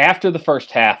 Like after the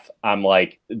first half, I'm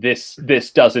like, this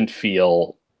doesn't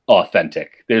feel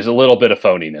authentic. There's a little bit of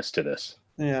phoniness to this.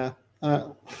 Yeah.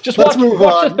 Just watch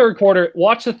the third quarter.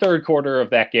 Watch the third quarter of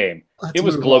that game. It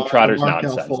was Globetrotters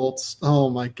nonsense. Fultz. Oh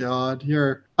my God,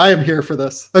 I am here for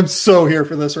this. I'm so here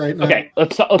for this right now. Okay,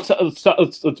 let's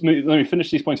let me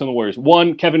finish these points on the Warriors.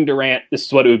 1, Kevin Durant. This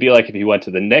is what it would be like if he went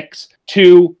to the Knicks.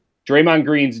 2, Draymond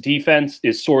Green's defense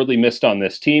is sorely missed on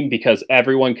this team because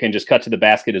everyone can just cut to the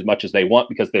basket as much as they want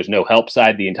because there's no help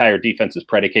side. The entire defense is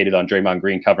predicated on Draymond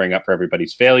Green covering up for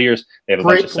everybody's failures.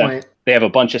 They have a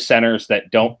bunch of centers that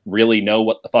don't really know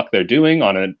what the fuck they're doing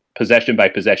on a possession by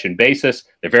possession basis.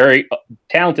 They're very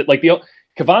talented. Like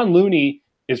Kevon Looney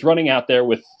is running out there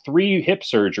with 3 hip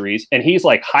surgeries, and he's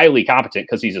like highly competent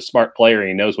because he's a smart player and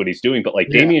he knows what he's doing. But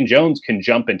Damian Jones can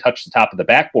jump and touch the top of the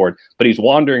backboard, but he's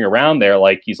wandering around there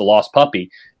like he's a lost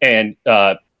puppy. And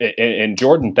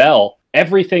Jordan Bell,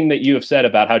 everything that you have said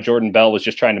about how Jordan Bell was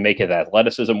just trying to make his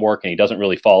athleticism work and he doesn't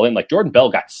really fall in. Like Jordan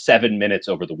Bell got 7 minutes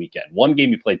over the weekend. One game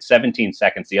he played 17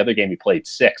 seconds. The other game he played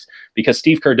 6 because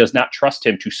Steve Kerr does not trust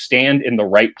him to stand in the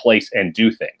right place and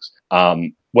do things.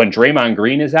 When Draymond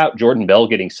Green is out, Jordan Bell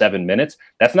getting 7 minutes,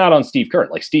 that's not on Steve Kerr.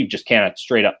 Like Steve just cannot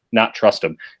straight up not trust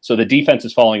him. So the defense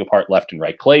is falling apart left and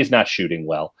right. Clay's not shooting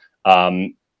well.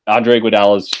 Andre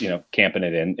Iguodala's, camping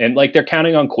it in. And like they're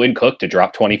counting on Quinn Cook to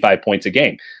drop 25 points a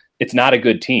game. It's not a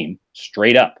good team,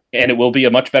 straight up. And it will be a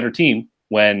much better team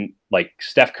when like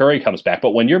Steph Curry comes back.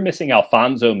 But when you're missing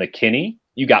Alfonzo McKinney,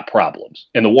 you got problems.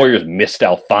 And the Warriors missed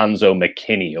Alfonzo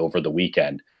McKinney over the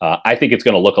weekend. I think it's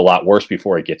going to look a lot worse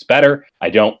before it gets better.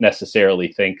 I don't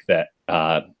necessarily think that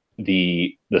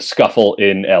the scuffle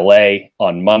in LA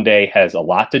on Monday has a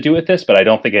lot to do with this, but I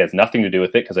don't think it has nothing to do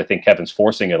with it because I think Kevin's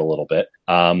forcing it a little bit.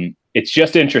 It's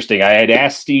just interesting. I had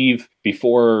asked Steve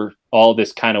before all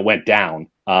this kind of went down,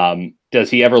 does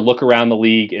he ever look around the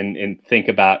league and think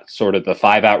about sort of the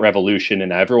 5-out revolution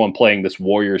and everyone playing this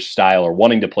Warriors style or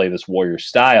wanting to play this Warriors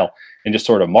style and just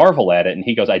sort of marvel at it? And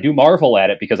he goes, I do marvel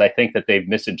at it because I think that they've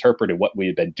misinterpreted what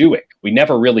we've been doing. We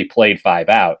never really played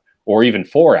 5-out or even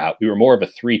 4-out. We were more of a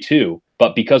 3-2.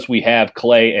 But because we have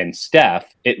Clay and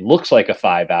Steph, it looks like a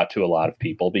 5-out to a lot of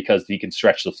people because he can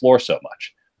stretch the floor so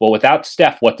much. Well, without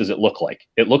Steph, what does it look like?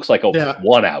 It looks like a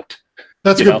 1-out.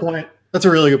 That's a good point. That's a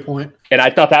really good point. And I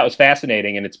thought that was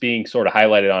fascinating, and it's being sort of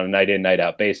highlighted on a night-in,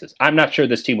 night-out basis. I'm not sure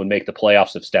this team would make the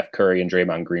playoffs if Steph Curry and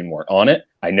Draymond Green weren't on it.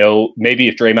 I know maybe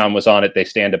if Draymond was on it, they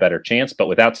stand a better chance, but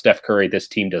without Steph Curry, this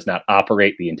team does not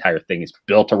operate. The entire thing is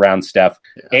built around Steph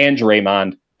and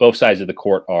Draymond. Both sides of the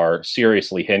court are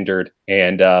seriously hindered.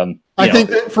 And I think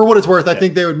that for what it's worth, I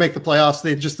think they would make the playoffs.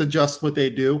 They just adjust what they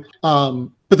do.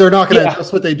 But they're not going to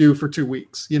adjust what they do for 2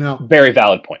 weeks, Very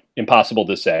valid point. Impossible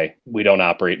to say. We don't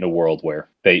operate in a world where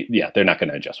they're not going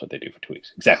to adjust what they do for 2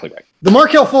 weeks. Exactly right. The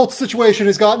Markelle Fultz situation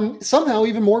has gotten somehow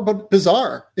even more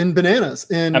bizarre and bananas.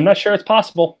 And I'm not sure it's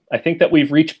possible. I think that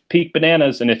we've reached peak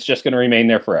bananas and it's just going to remain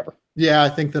there forever. Yeah, I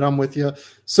think that I'm with you.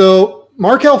 So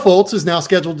Markelle Fultz is now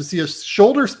scheduled to see a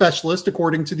shoulder specialist,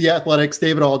 according to the Athletics'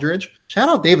 David Aldridge. Shout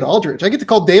out David Aldridge. I get to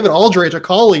call David Aldridge a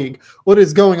colleague. What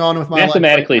is going on with my life?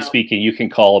 Mathematically speaking, you can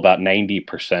call about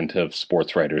 90% of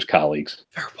sports writers colleagues.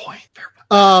 Fair point.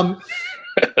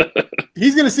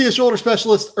 He's going to see a shoulder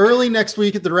specialist early next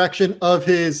week at the direction of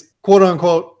his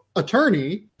quote-unquote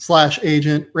attorney /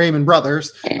 agent, Raymond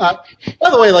Brothers. By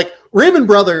the way, Raymond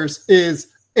Brothers is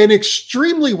an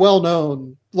extremely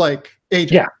well-known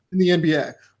agent in the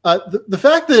NBA. The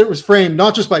fact that it was framed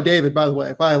not just by David, by the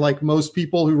way, by most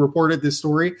people who reported this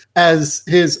story as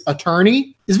his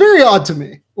attorney is very odd to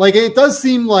me. It does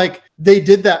seem like they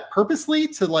did that purposely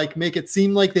to make it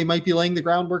seem like they might be laying the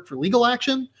groundwork for legal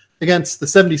action against the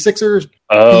 76ers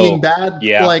being bad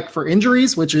for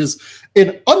injuries, which is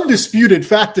an undisputed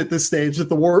fact at this stage that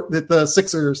the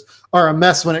Sixers are a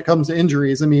mess when it comes to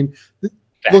injuries. I mean,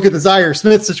 look at the Zaire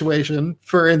Smith situation,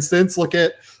 for instance. Look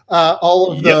at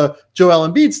all of the Joel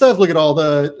Embiid stuff. Look at all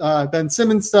the Ben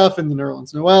Simmons stuff and the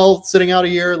Nerlens Noel sitting out a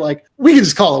year. Like, we can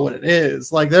just call it what it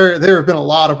is. Like, there have been a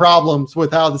lot of problems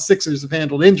with how the Sixers have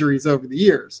handled injuries over the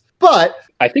years. But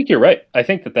I think you're right. I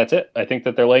think that's it. I think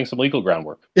that they're laying some legal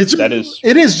groundwork. It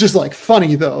is just like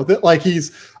funny though that like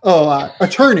he's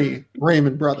attorney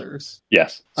Raymond Brothers.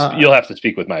 Yes, you'll have to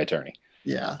speak with my attorney.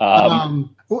 Yeah.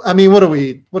 I mean, what do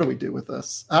we do with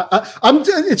this?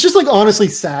 It's just like honestly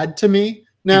sad to me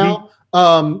now.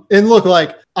 And look,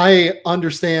 like I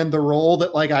understand the role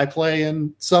that like I play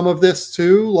in some of this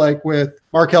too, like with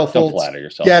Markelle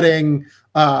Fultz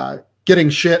getting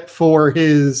shit for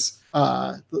his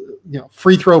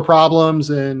free throw problems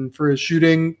and for his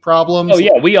shooting problems. Oh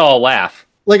yeah, we all laugh.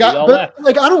 I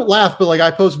don't laugh, but like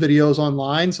I post videos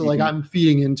online, so like I'm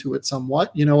feeding into it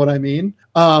somewhat. You know what I mean?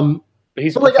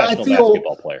 He's a professional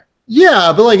basketball player.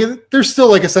 Yeah, but like there's still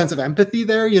like a sense of empathy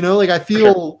there. You know, like I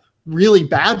feel really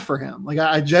bad for him. Like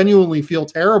I genuinely feel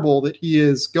terrible that he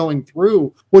is going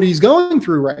through what he's going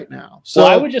through right now. So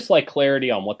I would just like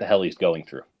clarity on what the hell he's going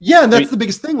through. Yeah, and that's the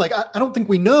biggest thing. Like I don't think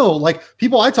we know. Like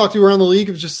people I talk to around the league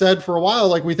have just said for a while,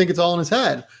 like we think it's all in his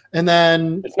head. And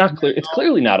then it's not clear. It's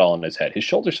clearly not all in his head. His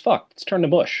shoulder's fucked. It's turned to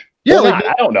mush. Yeah,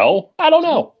 I don't know.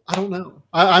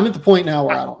 I'm at the point now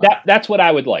where I don't know. That's what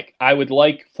I would like. I would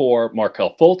like for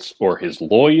Markelle Fultz or his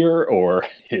lawyer or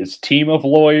his team of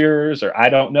lawyers or I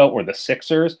don't know, or the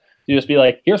Sixers to just be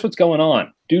like, here's what's going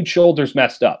on. Dude's shoulder's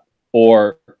messed up.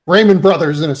 Or Raymond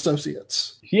Brothers and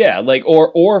Associates. Yeah, like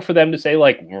or for them to say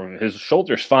like his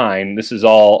shoulder's fine. This is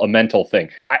all a mental thing.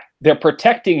 They're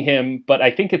protecting him, but I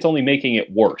think it's only making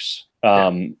it worse.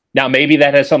 Now, maybe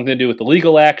that has something to do with the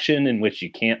legal action in which you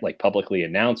can't like publicly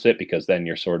announce it because then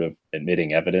you're sort of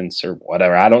admitting evidence or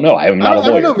whatever. I don't know. I'm not a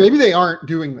lawyer. I don't know. Maybe they aren't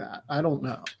doing that. I don't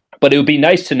know. But it would be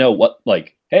nice to know what,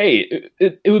 like, hey,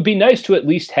 it would be nice to at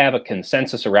least have a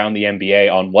consensus around the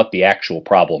NBA on what the actual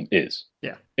problem is.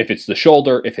 Yeah. If it's the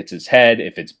shoulder, if it's his head,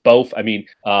 if it's both. I mean,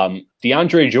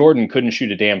 DeAndre Jordan couldn't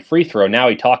shoot a damn free throw. Now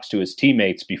he talks to his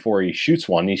teammates before he shoots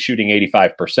one. He's shooting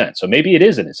 85%. So maybe it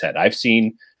is in his head. I've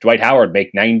seen Dwight Howard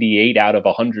make 98 out of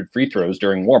 100 free throws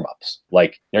during warmups.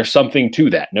 Like, there's something to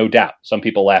that, no doubt. Some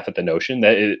people laugh at the notion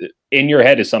that in your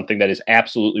head is something that is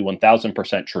absolutely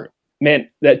 1,000% true. Man,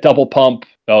 that double pump,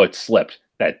 it slipped.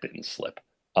 That didn't slip.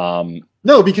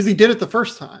 No, because he did it the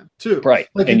first time, too. Right.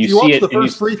 Like, and if you watch the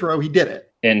first free throw, he did it.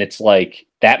 And it's like,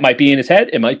 that might be in his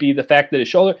head. It might be the fact that his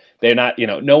shoulder, they're not,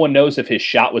 no one knows if his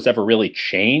shot was ever really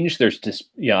changed. There's just,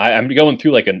 I'm going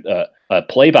through like a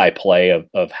play-by-play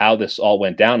of how this all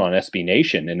went down on SB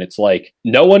Nation. And it's like,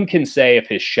 no one can say if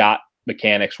his shot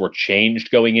mechanics were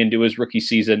changed going into his rookie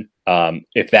season,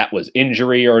 if that was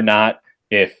injury or not,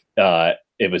 if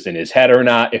it was in his head or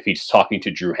not, if he's talking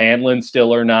to Drew Hanlon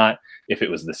still or not, if it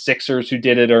was the Sixers who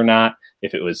did it or not,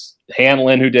 if it was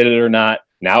Hanlon who did it or not.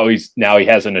 Now he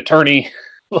has an attorney.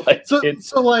 Here's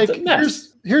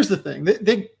the thing.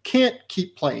 They can't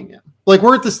keep playing him. Like,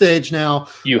 we're at the stage now.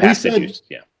 You have to use,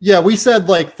 Yeah, we said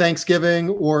like Thanksgiving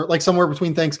or like somewhere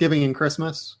between Thanksgiving and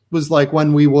Christmas was like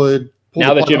when we would pull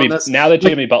now that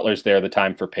Jimmy Butler's there, the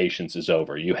time for patience is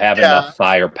over. You have enough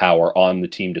firepower on the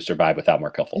team to survive without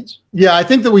Markelle Fultz. Yeah, I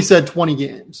think that we said 20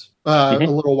 games a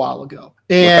little while ago.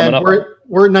 And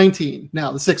we're at 19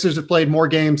 now. The Sixers have played more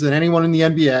games than anyone in the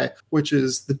NBA, which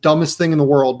is the dumbest thing in the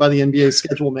world by the NBA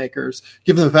schedule makers,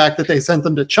 given the fact that they sent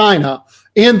them to China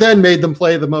and then made them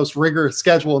play the most rigorous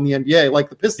schedule in the NBA, like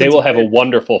the Pistons. They will have a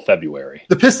wonderful February.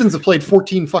 The Pistons have played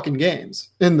 14 fucking games,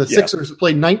 and the Sixers have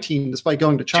played 19 despite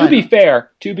going to China. To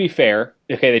be fair,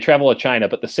 okay, they travel to China,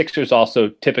 but the Sixers also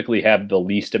typically have the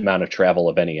least amount of travel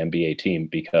of any NBA team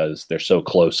because they're so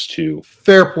close to.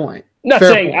 Fair point.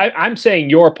 I'm saying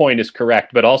your point is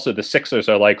correct, but also the Sixers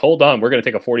are like, hold on, we're going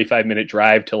to take a 45-minute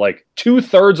drive to like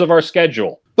 2/3 of our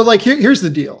schedule. But like, here's the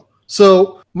deal.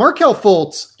 So Markelle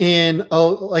Fultz in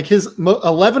like his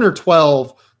 11 or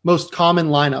 12 most common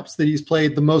lineups that he's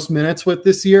played the most minutes with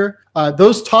this year,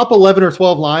 those top 11 or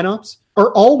 12 lineups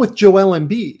are all with Joel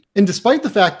Embiid. And despite the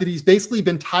fact that he's basically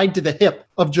been tied to the hip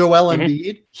of Joel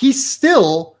Embiid, he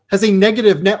still has a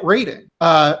negative net rating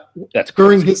that's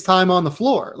during his time on the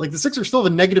floor. Like, the Sixers still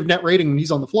have a negative net rating when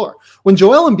he's on the floor. When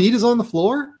Joel Embiid is on the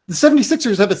floor, the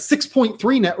 76ers have a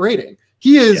 6.3 net rating.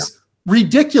 He is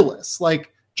ridiculous.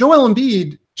 Like, Joel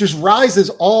Embiid just rises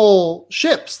all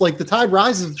ships. Like, the tide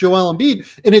rises with Joel Embiid,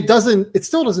 and it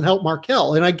still doesn't help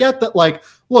Markelle. And I get that, like,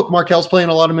 look, Markel's playing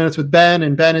a lot of minutes with Ben,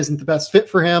 and Ben isn't the best fit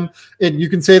for him. And you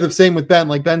can say the same with Ben.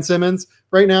 Like Ben Simmons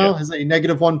right now has a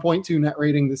negative 1.2 net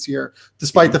rating this year,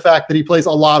 despite the fact that he plays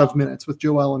a lot of minutes with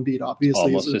Joel Embiid, obviously.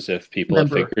 Almost as if people have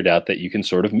figured out that you can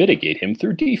sort of mitigate him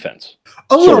through defense.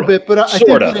 A little bit, but I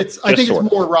think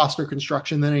it's more roster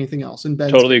construction than anything else. In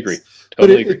Ben's totally case. agree.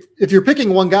 Totally agree. If you're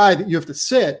picking one guy that you have to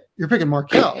sit, you're picking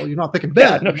Markel. You're not picking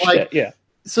Ben.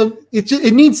 So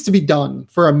it needs to be done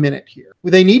for a minute here.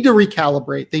 They need to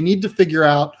recalibrate. They need to figure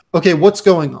out, okay, what's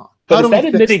going on? But is that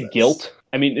admitting guilt?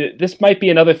 I mean, this might be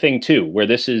another thing, too, where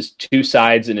this is two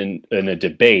sides in a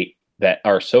debate that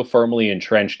are so firmly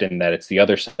entrenched in that it's the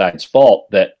other side's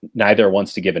fault that neither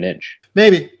wants to give an inch.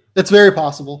 Maybe. It's very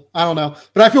possible. I don't know.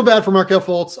 But I feel bad for Markel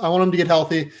Fultz. I want him to get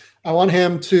healthy. I want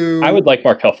him to... I would like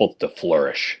Markel Fultz to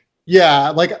flourish. Yeah,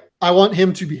 like I want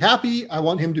him to be happy. I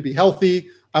want him to be healthy.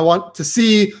 I want to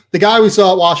see the guy we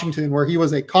saw at Washington where he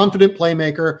was a confident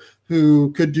playmaker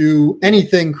who could do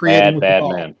anything creative with the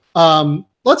ball. Man.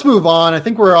 Let's move on. I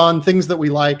think we're on things that we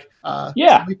like. So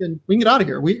we can get out of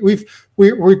here. We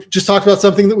just talked about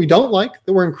something that we don't like,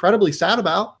 that we're incredibly sad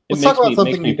about. Let's talk about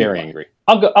something. It makes me very angry.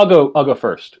 I'll go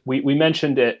first. We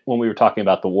mentioned it when we were talking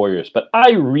about the Warriors, but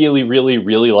I really, really,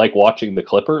 really like watching the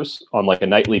Clippers on like a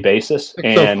nightly basis,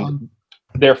 and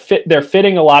they're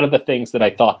fitting a lot of the things that I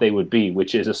thought they would be,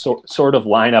 which is a sort of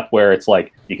lineup where it's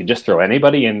like you can just throw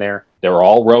anybody in there. They're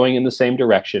all rowing in the same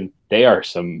direction. They are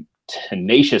some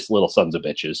tenacious little sons of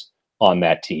bitches on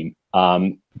that team.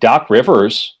 Doc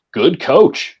Rivers, good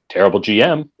coach, terrible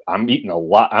GM. I'm eating a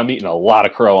lot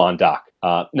of crow on Doc.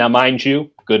 Now, mind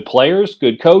you, good players,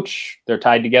 good coach. They're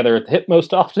tied together at the hip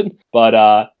most often, but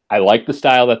I like the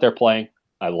style that they're playing.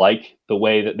 I like the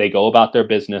way that they go about their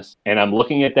business. And I'm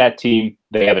looking at that team.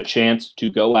 They have a chance to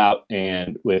go out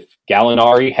and with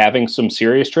Gallinari having some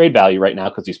serious trade value right now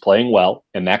because he's playing well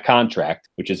in that contract,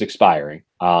 which is expiring.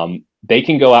 They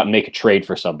can go out and make a trade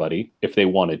for somebody if they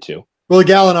wanted to. Well, the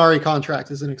Gallinari contract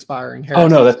isn't expiring.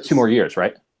 That's 2 more years,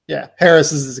 right? Yeah,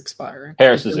 Harris's is expiring.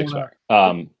 Harris is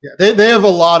expiring. They have a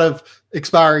lot of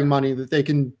expiring money that they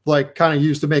can like kind of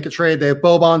use to make a trade. They have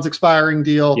Boban's expiring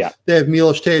deal. Yeah. They have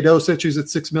Milos Teodosic, who's at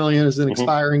 $6 million, is an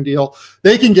expiring deal.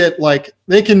 They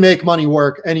can make money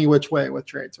work any which way with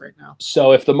trades right now.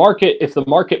 So if the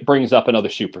market brings up another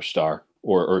superstar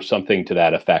or something to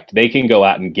that effect, they can go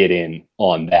out and get in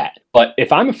on that. But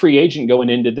if I'm a free agent going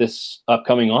into this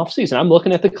upcoming offseason, I'm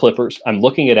looking at the Clippers. I'm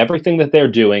looking at everything that they're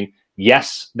doing.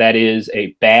 Yes, that is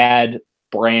a bad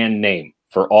brand name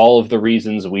for all of the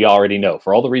reasons we already know,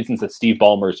 for all the reasons that Steve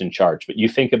Ballmer is in charge. But you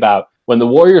think about when the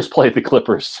Warriors played the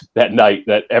Clippers that night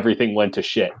that everything went to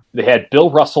shit. They had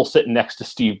Bill Russell sitting next to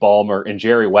Steve Ballmer and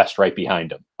Jerry West right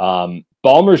behind him.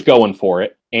 Ballmer's going for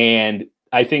it, and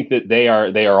I think that they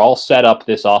are all set up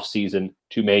this offseason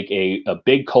to make a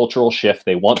big cultural shift.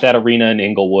 They want that arena in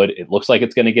Inglewood. It looks like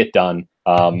it's going to get done.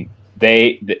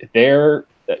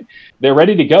 They're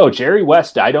ready to go. Jerry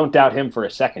West, I don't doubt him for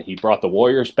a second. He brought the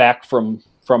Warriors back from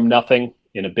nothing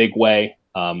in a big way.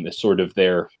 As sort of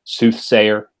their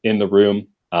soothsayer in the room.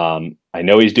 I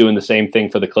know he's doing the same thing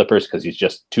for the Clippers because he's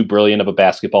just too brilliant of a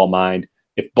basketball mind.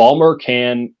 If Ballmer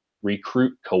can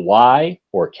recruit Kawhi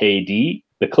or KD,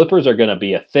 the Clippers are going to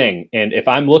be a thing. And if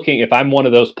I'm one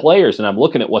of those players and I'm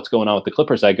looking at what's going on with the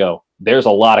Clippers, I go, there's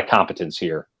a lot of competence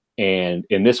here. And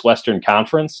in this Western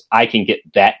Conference, I can get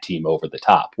that team over the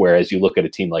top. Whereas you look at a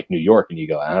team like New York and you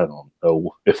go, I don't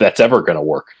know if that's ever going to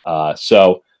work.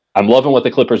 So I'm loving what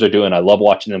the Clippers are doing. I love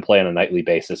watching them play on a nightly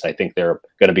basis. I think they're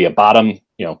going to be a bottom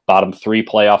 3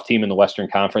 playoff team in the Western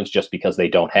Conference just because they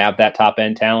don't have that top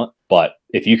end talent. But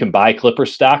if you can buy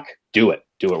Clippers stock, do it.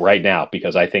 Do it right now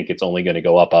because I think it's only going to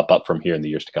go up from here in the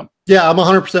years to come. Yeah, I'm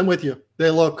 100% with you. They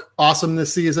look awesome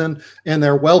this season and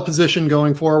they're well positioned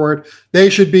going forward. They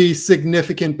should be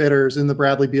significant bidders in the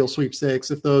Bradley Beal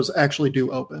sweepstakes if those actually do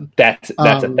open. That's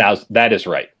 1,000. That is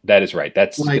right. That's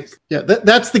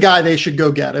that's the guy they should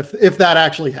go get if that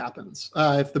actually happens.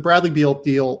 If the Bradley Beal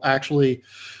deal actually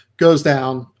goes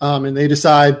down and they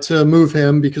decide to move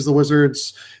him because the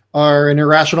Wizards are an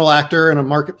irrational actor in a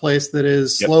marketplace that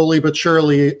is slowly but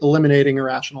surely eliminating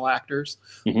irrational actors.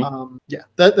 Mm-hmm.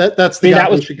 That's the guy.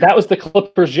 That was the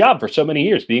Clippers' job for so many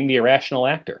years, being the irrational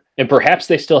actor. And perhaps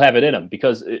they still have it in them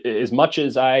because as much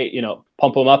as I,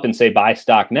 pump them up and say buy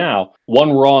stock now,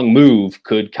 one wrong move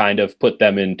could kind of put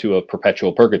them into a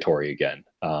perpetual purgatory again.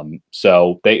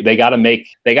 So they got to make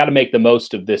the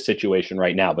most of this situation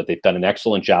right now, but they've done an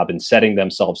excellent job in setting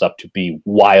themselves up to be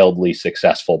wildly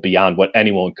successful beyond what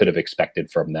anyone could have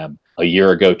expected from them a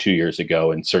year ago, 2 years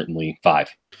ago, and certainly 5.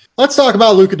 Let's talk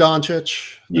about Luka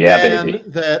Doncic, the man baby.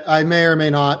 that I may or may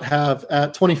not have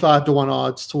at 25-1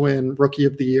 odds to win Rookie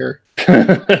of the Year.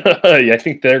 I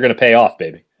think they're going to pay off,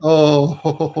 baby.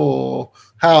 Oh,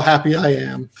 how happy I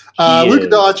am. Luka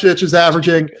Doncic is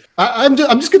averaging. I'm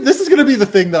just. This is going to be the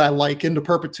thing that I like into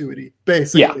perpetuity,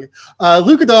 basically. Yeah.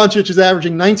 Luka Doncic is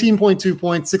averaging 19.2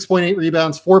 points, 6.8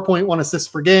 rebounds, 4.1 assists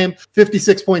per game,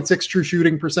 56.6 true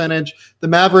shooting percentage. The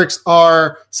Mavericks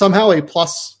are somehow a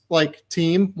plus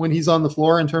team when he's on the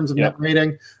floor in terms of net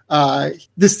rating.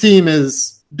 This team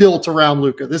is built around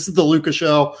Luka. This is the Luka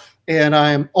show. And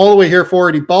I'm all the way here for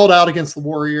it. He balled out against the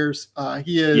Warriors.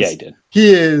 He did.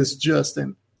 He is just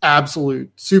an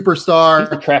absolute superstar.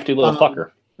 He's a crafty little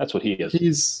fucker. That's what he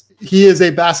is. He is a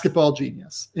basketball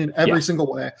genius in every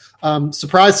single way.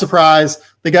 Surprise, surprise.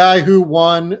 The guy who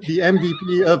won the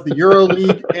MVP of the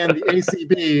EuroLeague and the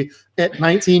ACB at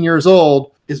 19 years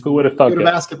old is who would have thought good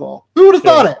at basketball. Who would have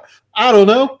thought it? I don't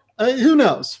know. Who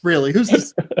knows, really?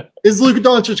 Is Luka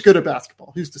Doncic good at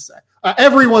basketball? Who's to say?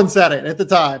 Everyone said it at the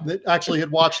time that actually had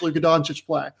watched Luka Doncic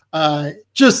play.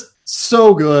 Just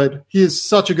so good. He is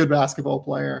such a good basketball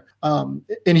player. And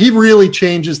he really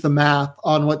changes the math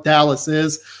on what Dallas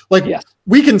is.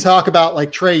 We can talk about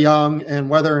Trae Young and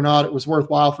whether or not it was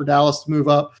worthwhile for Dallas to move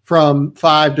up from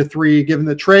 5 to 3, given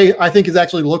that Trae, I think, has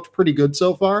actually looked pretty good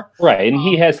so far. Right. And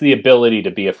he has the ability to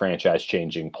be a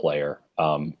franchise-changing player.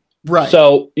 Right.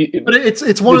 So, but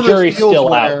it's one of those jury's deals still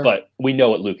where, out, but we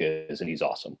know what Luka is, and he's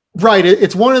awesome. Right.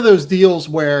 It's one of those deals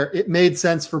where it made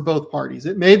sense for both parties.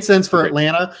 It made sense for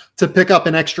Atlanta to pick up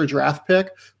an extra draft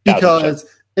pick because 100%.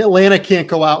 Atlanta can't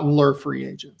go out and lure free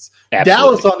agents. Absolutely.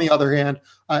 Dallas, on the other hand,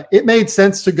 it made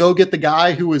sense to go get the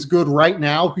guy who is good right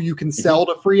now, who you can sell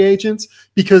to free agents,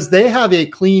 because they have a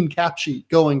clean cap sheet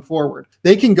going forward.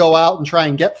 They can go out and try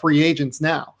and get free agents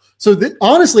now. So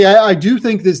honestly, I do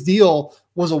think this deal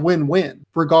was a win-win.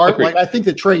 I think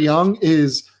that Trae Young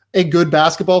is a good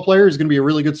basketball player. He's going to be a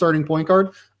really good starting point guard.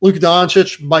 Luka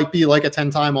Doncic might be a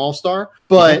 10-time All-Star,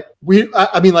 but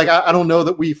I don't know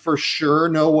that we for sure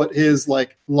know what his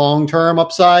long-term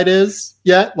upside is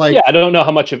yet. I don't know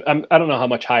how much I don't know how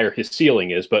much higher his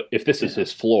ceiling is, but if this is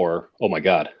his floor, oh my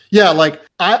God. Yeah.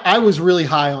 I was really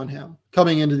high on him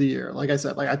coming into the year. Like I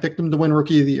said, I picked him to win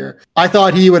Rookie of the Year. I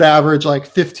thought he would average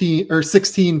 15 or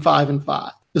 16, 5 and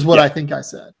 5 is what I think I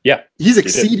said. Yeah. He's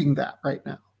exceeding that right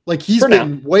now. He's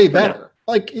been way better.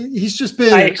 He's just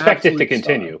been. I expect it to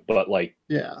continue, but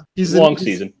he's long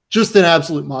season. Just an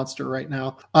absolute monster right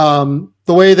now.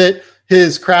 The way that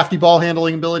his crafty ball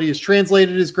handling ability is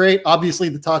translated is great. Obviously,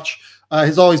 the touch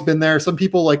has always been there. Some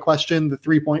people question the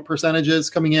 3-point percentages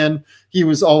coming in. He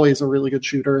was always a really good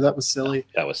shooter. That was silly.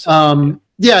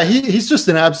 He's just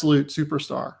an absolute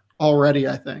superstar already.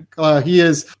 I think he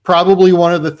is probably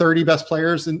one of the 30 best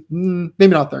players, and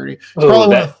maybe not 30. He's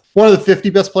probably one of the 50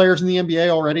 best players in the NBA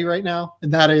already right now,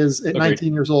 and that is at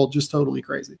 19 years old, just totally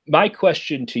crazy. My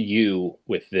question to you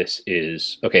with this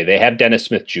is, okay, they have Dennis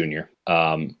Smith Jr.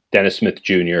 Dennis Smith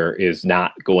Jr. is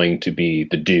not going to be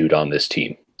the dude on this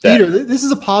team. Peter, this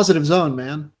is a positive zone,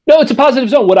 man. No, it's a positive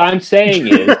zone. What I'm saying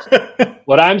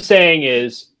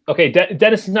is, okay,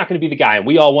 Dennis is not going to be the guy, and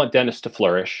we all want Dennis to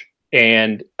flourish.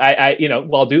 And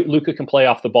Luka can play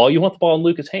off the ball. You want the ball in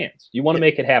Luka's hands. You want to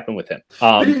make it happen with him.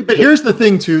 But here's the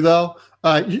thing, too, though.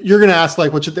 You're going to ask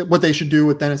what they should do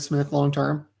with Dennis Smith long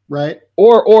term, right?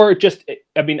 Or just,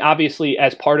 obviously,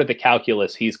 as part of the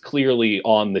calculus, he's clearly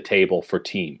on the table for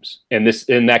teams, and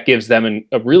that gives them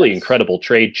a really incredible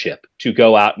trade chip to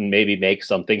go out and maybe make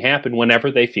something happen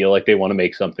whenever they feel like they want to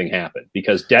make something happen.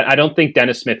 Because I don't think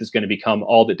Dennis Smith is going to become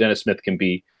all that Dennis Smith can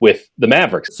be with the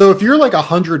Mavericks. So if you're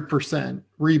 100%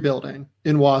 rebuilding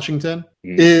in Washington,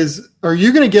 are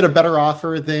you going to get a better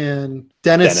offer than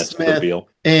Dennis Smith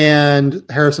and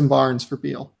Harrison Barnes for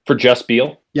Beal? For just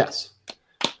Beal? Yes.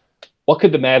 What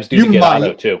could the Mavs do to get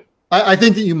Otto too? I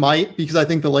think that you might, because I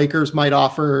think the Lakers might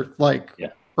offer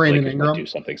Brandon Ingram. Might do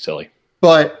something silly.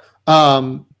 But I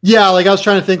was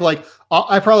trying to think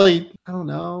I don't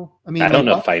know. I don't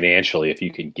know financially if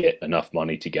you can get enough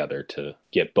money together to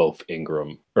get both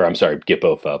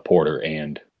Porter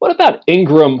and what about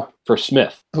Ingram for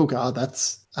Smith? Oh God,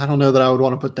 I don't know that I would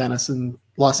want to put Dennis in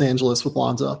Los Angeles with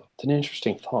Lonzo. It's an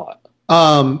interesting thought.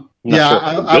 I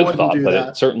wouldn't do that.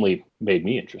 It certainly made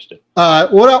me interested.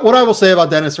 What I will say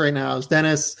about Dennis right now is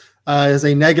Dennis has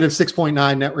a negative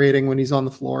 6.9 net rating when he's on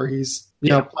the floor. He's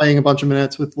playing a bunch of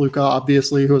minutes with Luka,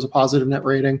 obviously, who has a positive net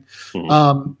rating.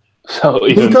 Mm-hmm. So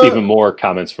even more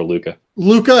comments for Luka.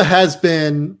 Luka has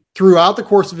been throughout the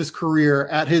course of his career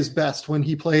at his best when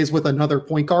he plays with another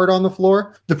point guard on the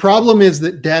floor. The problem is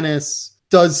that Dennis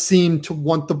does seem to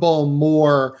want the ball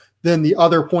more than the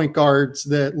other point guards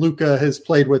that Luka has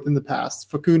played with in the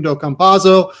past. Facundo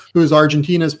Campazzo, who is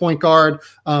Argentina's point guard,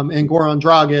 and Goran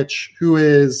Dragic, who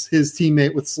is his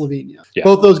teammate with Slovenia. Yeah.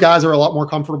 Both those guys are a lot more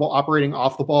comfortable operating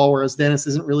off the ball, whereas Dennis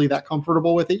isn't really that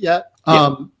comfortable with it yet.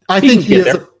 Yeah. I think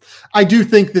I do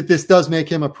think that this does make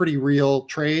him a pretty real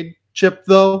trade chip,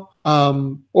 though.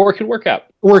 Or it could work out.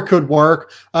 Or it could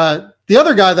work. The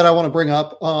other guy that I want to bring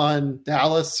up on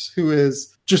Dallas, who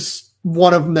is just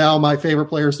one of now my favorite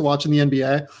players to watch in the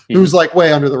NBA, who's like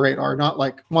way under the radar, not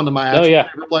like one of my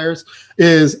favorite players,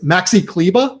 is Maxi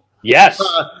Kleber. Yes,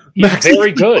 Maxi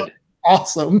very Kleber. Good.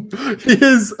 Awesome. He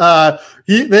is.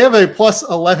 They have a plus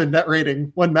 11 net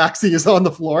rating when Maxi is on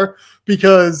the floor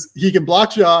because he can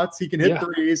block shots, he can hit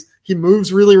threes, he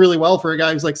moves really, really well for a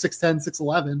guy who's like 6'10",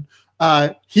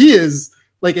 6'11". He is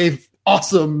like a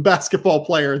awesome basketball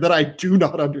player that I do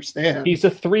not understand. He's a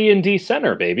 3-and-D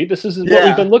center, baby. This is what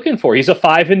we've been looking for. He's a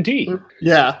 5-and-D.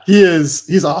 Yeah, he is.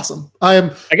 He's awesome. I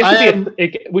guess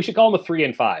we should call him a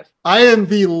 3-and-5. I am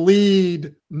the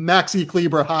lead Maxi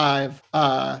Kleber Hive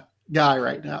guy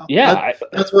right now. Yeah,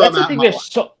 that's where I'm at.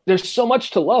 There's so much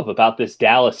to love about this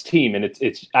Dallas team, and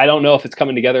it's I don't know if it's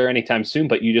coming together anytime soon,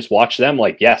 but you just watch them.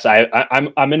 Like, yes,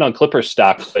 I'm in on Clippers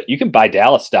stock, but you can buy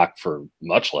Dallas stock for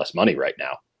much less money right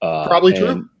now. Probably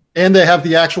true. And they have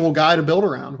the actual guy to build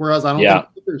around, whereas I don't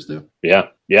think the Clippers do. Yeah.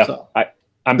 So,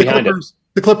 I'm behind it.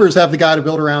 The Clippers have the guy to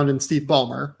build around in Steve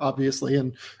Ballmer, obviously,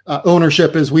 and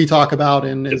ownership, as we talk about,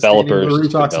 and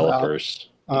developers.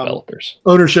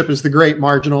 Ownership is the great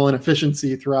marginal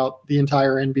inefficiency throughout the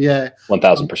entire NBA.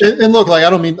 1,000%. And look,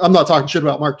 I'm not talking shit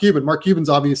about Mark Cuban. Mark Cuban's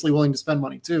obviously willing to spend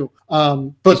money too.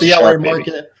 But the LA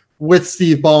market with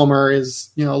Steve Ballmer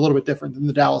is, a little bit different than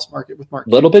the Dallas market with Mark. A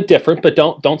little bit different, but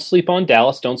don't sleep on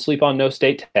Dallas. Don't sleep on no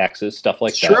state taxes, stuff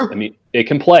like that. True. I mean, it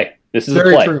can play. This is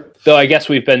very a play. True. Though I guess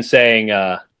we've been saying,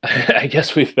 that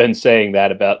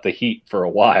about the Heat for a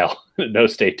while. No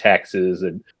state taxes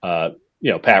and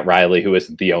Pat Riley, who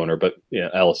isn't the owner, but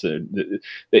Ellison,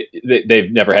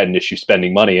 they've never had an issue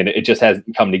spending money, and it just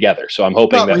hasn't come together. So I'm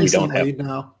hoping that we don't have.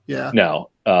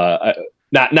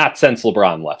 Not since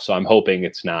LeBron left. So I'm hoping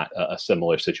it's not a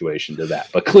similar situation to that,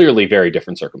 but clearly very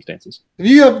different circumstances. Do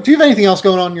you have anything else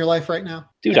going on in your life right now?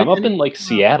 Dude, I'm up in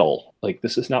Seattle. Like,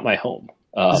 this is not my home.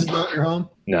 This is not your home?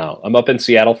 No, I'm up in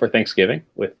Seattle for Thanksgiving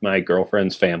with my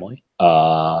girlfriend's family.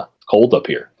 Cold up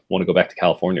here. Want to go back to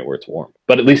California where it's warm,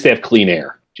 but at least they have clean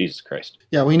air. Jesus Christ.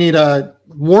 Yeah, we need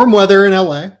warm weather in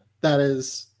LA. That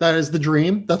is the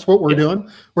dream. That's what we're doing.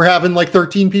 We're having like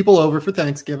 13 people over for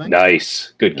Thanksgiving.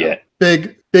 Nice. Good get.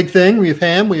 Big thing. We have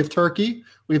ham, we have turkey,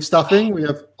 we have stuffing, we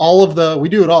have we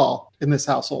do it all in this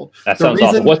household. That sounds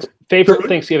awesome. What's favorite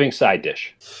Thanksgiving side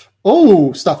dish?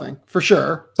 Oh, stuffing for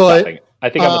sure. But stuffing. I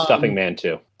think I'm a stuffing man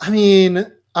too. I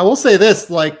mean, I will say this,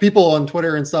 like, people on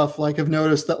Twitter and stuff have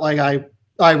noticed that like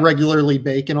I regularly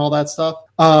bake and all that stuff.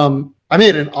 I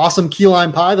made an awesome key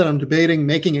lime pie that I'm debating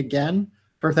making again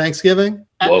for Thanksgiving.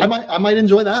 I might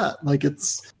enjoy that. Like,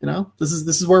 it's, this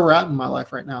is where we're at in my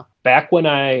life right now. Back when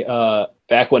I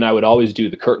would always do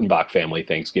the Kurtenbach family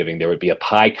Thanksgiving, there would be a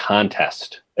pie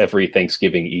contest every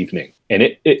Thanksgiving evening, and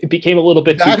it became a little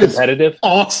bit too competitive.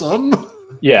 Awesome.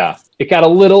 Yeah, it got a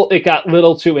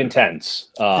little too intense.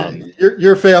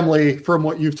 Your family, from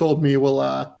what you've told me,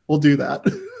 will do that.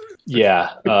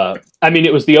 Yeah. I mean,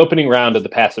 it was the opening round of the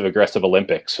passive aggressive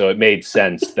Olympics, so it made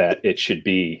sense that it should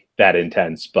be that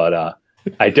intense, but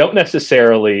I don't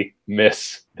necessarily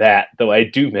miss that, though I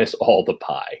do miss all the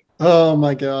pie. Oh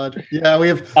my God. Yeah,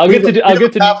 I'll get to do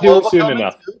it soon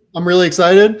enough. I'm really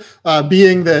excited.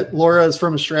 Being that Laura is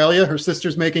from Australia, her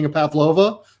sister's making a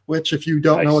pavlova, which, if you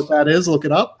don't know what that is, look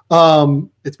it up.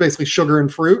 It's basically sugar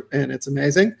and fruit, and it's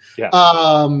amazing. Yeah.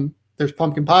 There's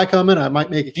pumpkin pie coming. I might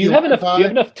make a Do you have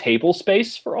enough table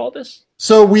space for all this?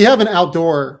 So we have an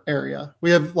outdoor area.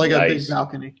 We have like a big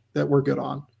balcony that we're good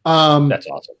on. That's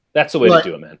awesome. That's the way to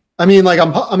do it, man. I mean, like,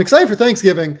 I'm excited for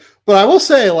Thanksgiving, but I will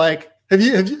say, like, are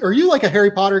you like a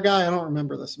Harry Potter guy? I don't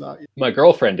remember this about you. My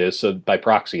girlfriend is, so by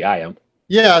proxy, I am.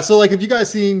 Yeah. So, like, have you guys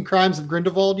seen Crimes of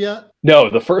Grindelwald yet? No,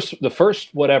 the first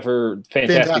whatever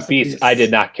Fantastic Beasts I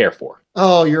did not care for.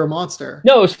 Oh, you're a monster.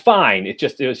 No, it was fine. It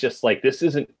was just like, this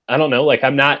isn't, I don't know. Like,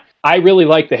 I really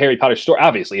like the Harry Potter story.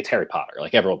 Obviously, it's Harry Potter.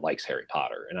 Like, everyone likes Harry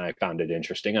Potter. And I found it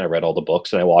interesting. And I read all the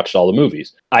books and I watched all the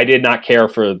movies. I did not care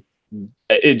for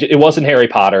it. Wasn't Harry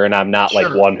Potter. And I'm not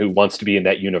like one who wants to be in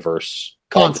that universe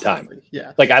all the time.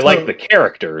 Yeah. Like, I like the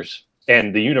characters.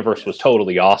 And the universe was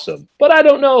totally awesome. But I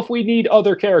don't know if we need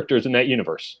other characters in that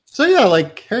universe. So yeah,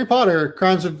 like Harry Potter,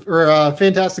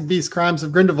 Fantastic Beasts, Crimes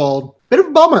of Grindelwald. Bit of a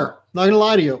bummer. Not going to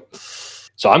lie to you.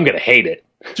 So I'm going to hate it.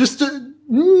 Just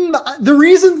The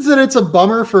reasons that it's a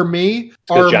bummer for me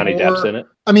are Johnny Depp's in it.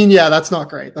 I mean, yeah, that's not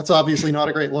great. That's obviously not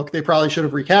a great look. They probably should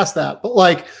have recast that. But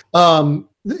like,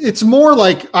 it's more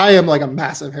like I am like a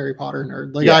massive Harry Potter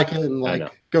nerd. Like I can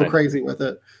go crazy with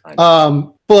it.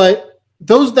 But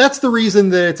that's the reason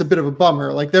that it's a bit of a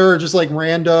bummer. Like there are just like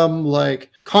random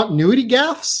like continuity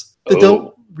gaffes that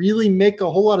don't really make a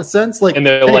whole lot of sense. Like, and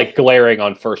they're like glaring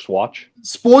on first watch.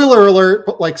 Spoiler alert,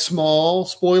 but like small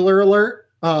spoiler alert.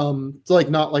 It's like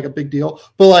not like a big deal,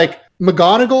 but like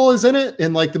McGonagall is in it,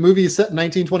 and like the movie is set in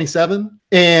 1927,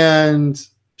 and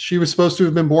she was supposed to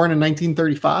have been born in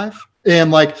 1935,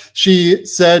 and like she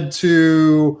said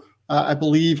to I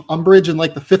believe Umbridge in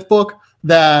like the 5th book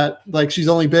that like she's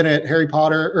only been at Harry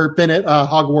Potter or been at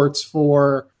Hogwarts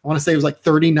for I want to say it was like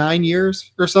 39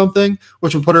 years or something,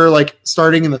 which would put her like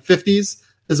starting in the 50s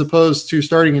as opposed to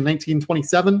starting in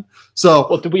 1927. So,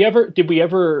 well, did we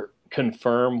ever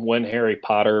confirm when Harry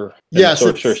Potter? Yes,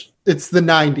 it's the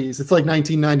 90s. It's like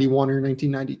 1991 or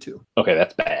 1992. Okay,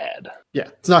 that's bad. Yeah,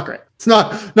 it's not great. It's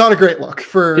not a great look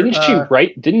for.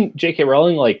 Didn't J.K.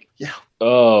 Rowling like? Yeah.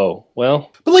 Oh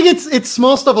well. But like it's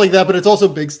small stuff like that, but it's also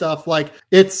big stuff. Like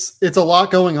it's a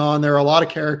lot going on. There are a lot of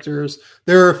characters.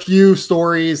 There are a few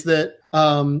stories that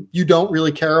you don't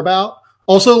really care about.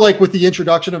 Also, like with the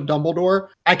introduction of Dumbledore,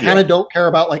 I kind of don't care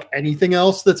about like anything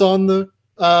else that's on the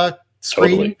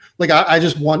screen. Totally. Like I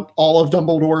just want all of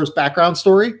Dumbledore's background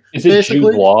story. Is it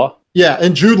basically Jude Law? Yeah,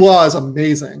 and Jude Law is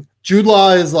amazing. Jude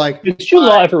Law is like. Has Jude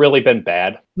Law ever really been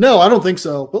bad? No, I don't think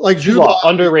so. But like Jude Law,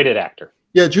 underrated actor.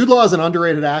 Yeah, Jude Law is an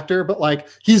underrated actor, but like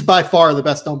he's by far the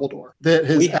best Dumbledore that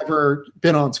has ever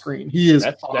been on screen. He is.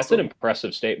 That's an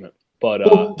impressive statement. But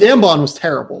Gambon was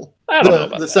terrible. I don't know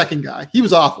about the second guy. He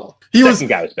was awful. Second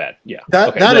guy was bad. Yeah,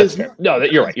 that is fair. No.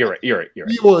 You're right.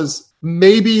 He was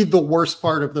maybe the worst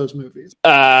part of those movies.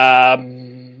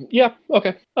 Yeah.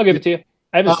 Okay, I'll give it to you.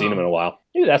 I haven't seen him in a while.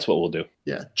 Maybe that's what we'll do.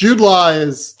 Yeah, Jude Law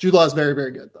is very,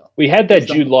 very good though. We had that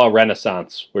Jude Law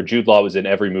renaissance where Jude Law was in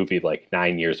every movie like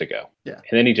 9 years ago. Yeah,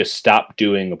 and then he just stopped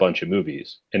doing a bunch of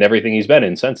movies, and everything he's been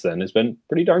in since then has been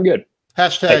pretty darn good.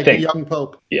 Hashtag the Young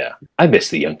Pope. Yeah, I miss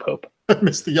the Young Pope. I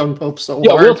miss the Young Pope so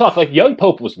yeah, hard. Real talk. Like Young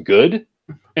Pope was good,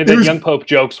 and then Young Pope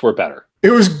jokes were better. It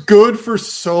was good for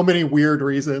so many weird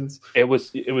reasons. It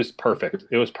was perfect.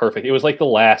 It was perfect. It was like the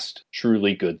last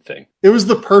truly good thing. It was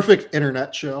the perfect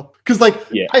internet show. Because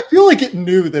I feel like it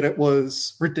knew that it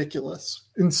was ridiculous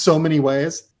in so many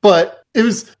ways. But it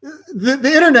was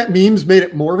the internet memes made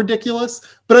it more ridiculous.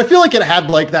 But I feel like it had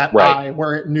like that eye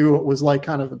where it knew it was like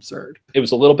kind of absurd. It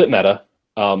was a little bit meta.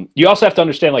 You also have to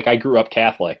understand, like, I grew up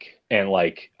Catholic and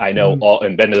like I know all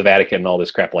and been to the Vatican and all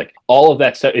this crap. Like all of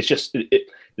that stuff. It's just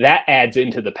that adds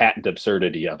into the patent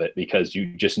absurdity of it because you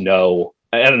just know.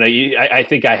 I don't know. I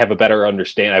think I have a better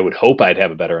understanding. I would hope I'd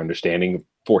have a better understanding of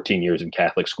 14 years in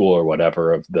Catholic school or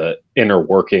whatever of the inner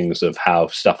workings of how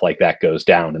stuff like that goes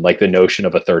down. And like the notion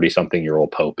of a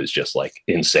 30-something-year-old Pope is just like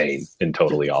insane and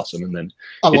totally awesome. And then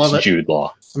it's Jude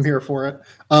Law. I'm here for it.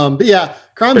 But yeah,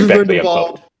 crimes have been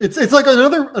involved. It's like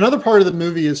another part of the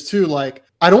movie is too, like,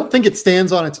 I don't think it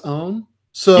stands on its own.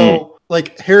 So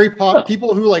like Harry Potter,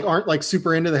 people who like aren't like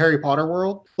super into the Harry Potter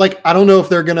world, like I don't know if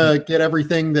they're gonna get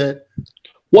everything that.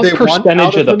 What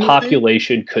percentage of the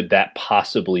population could that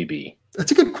possibly be?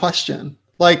 That's a good question.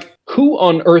 Like, who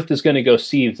on earth is going to go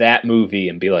see that movie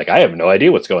and be like, I have no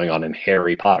idea what's going on in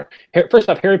Harry Potter? First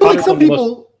off, Harry Potter. Like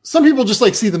some people just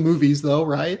like see the movies, though,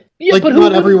 right? Yeah, like, but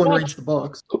not everyone reads the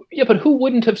books. Yeah, but who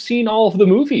wouldn't have seen all of the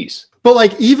movies? But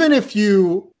like, even if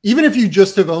you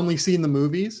just have only seen the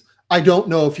movies, I don't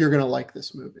know if you're going to like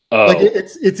this movie. Oh. Like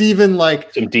it's even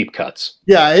like some deep cuts.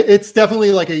 Yeah, it's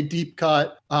definitely like a deep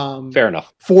cut. Fair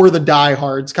enough. For the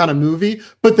diehards kind of movie,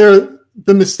 but the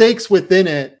mistakes within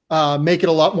it make it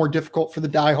a lot more difficult for the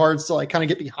diehards to like kind of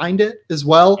get behind it as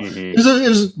well. Mm-hmm. It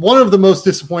was one of the most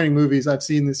disappointing movies I've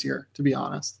seen this year, to be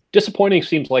honest. Disappointing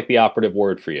seems like the operative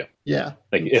word for you. Yeah,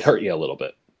 like it hurt you a little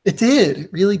bit. It did.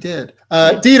 It really did.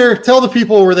 Dieter, tell the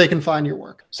people where they can find your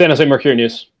work. San Jose Mercury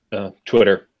News.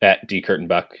 Twitter at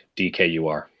DKurtenbach,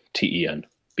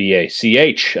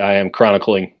 DKURTENBACH. I am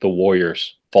chronicling the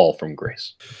Warriors' fall from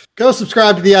grace. Go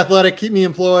subscribe to The Athletic. Keep me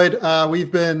employed. We've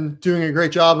been doing a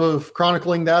great job of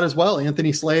chronicling that as well.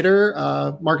 Anthony Slater,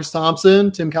 Marcus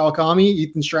Thompson, Tim Kawakami,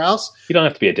 Ethan Strauss. You don't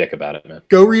have to be a dick about it, man.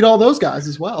 Go read all those guys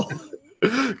as well.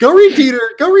 Go read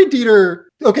Dieter.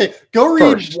 Okay, go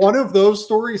read first. One of those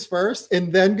stories first,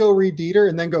 and then go read Dieter,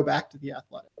 and then go back to The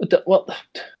Athletic. Well,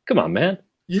 come on, man.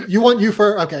 You want you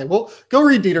for okay? Well, go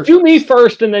read Dieter. Do me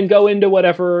first, and then go into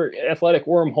whatever athletic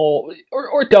wormhole,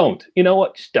 or don't. You know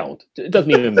what? Just don't. It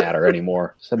doesn't even matter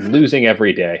anymore. So I'm losing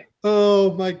every day.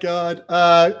 Oh my God.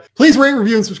 Please rate,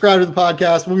 review, and subscribe to the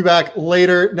podcast. We'll be back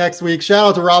later next week. Shout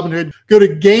out to Robinhood. Go to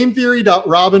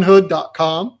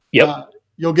gametheory.robinhood.com. Yep.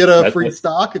 You'll get a free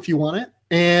stock if you want it.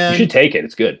 And you should take it.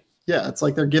 It's good. Yeah, it's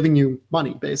like they're giving you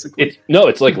money, basically.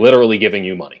 It's like literally giving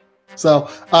you money. So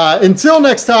until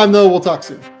next time, though, we'll talk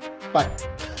soon. Bye.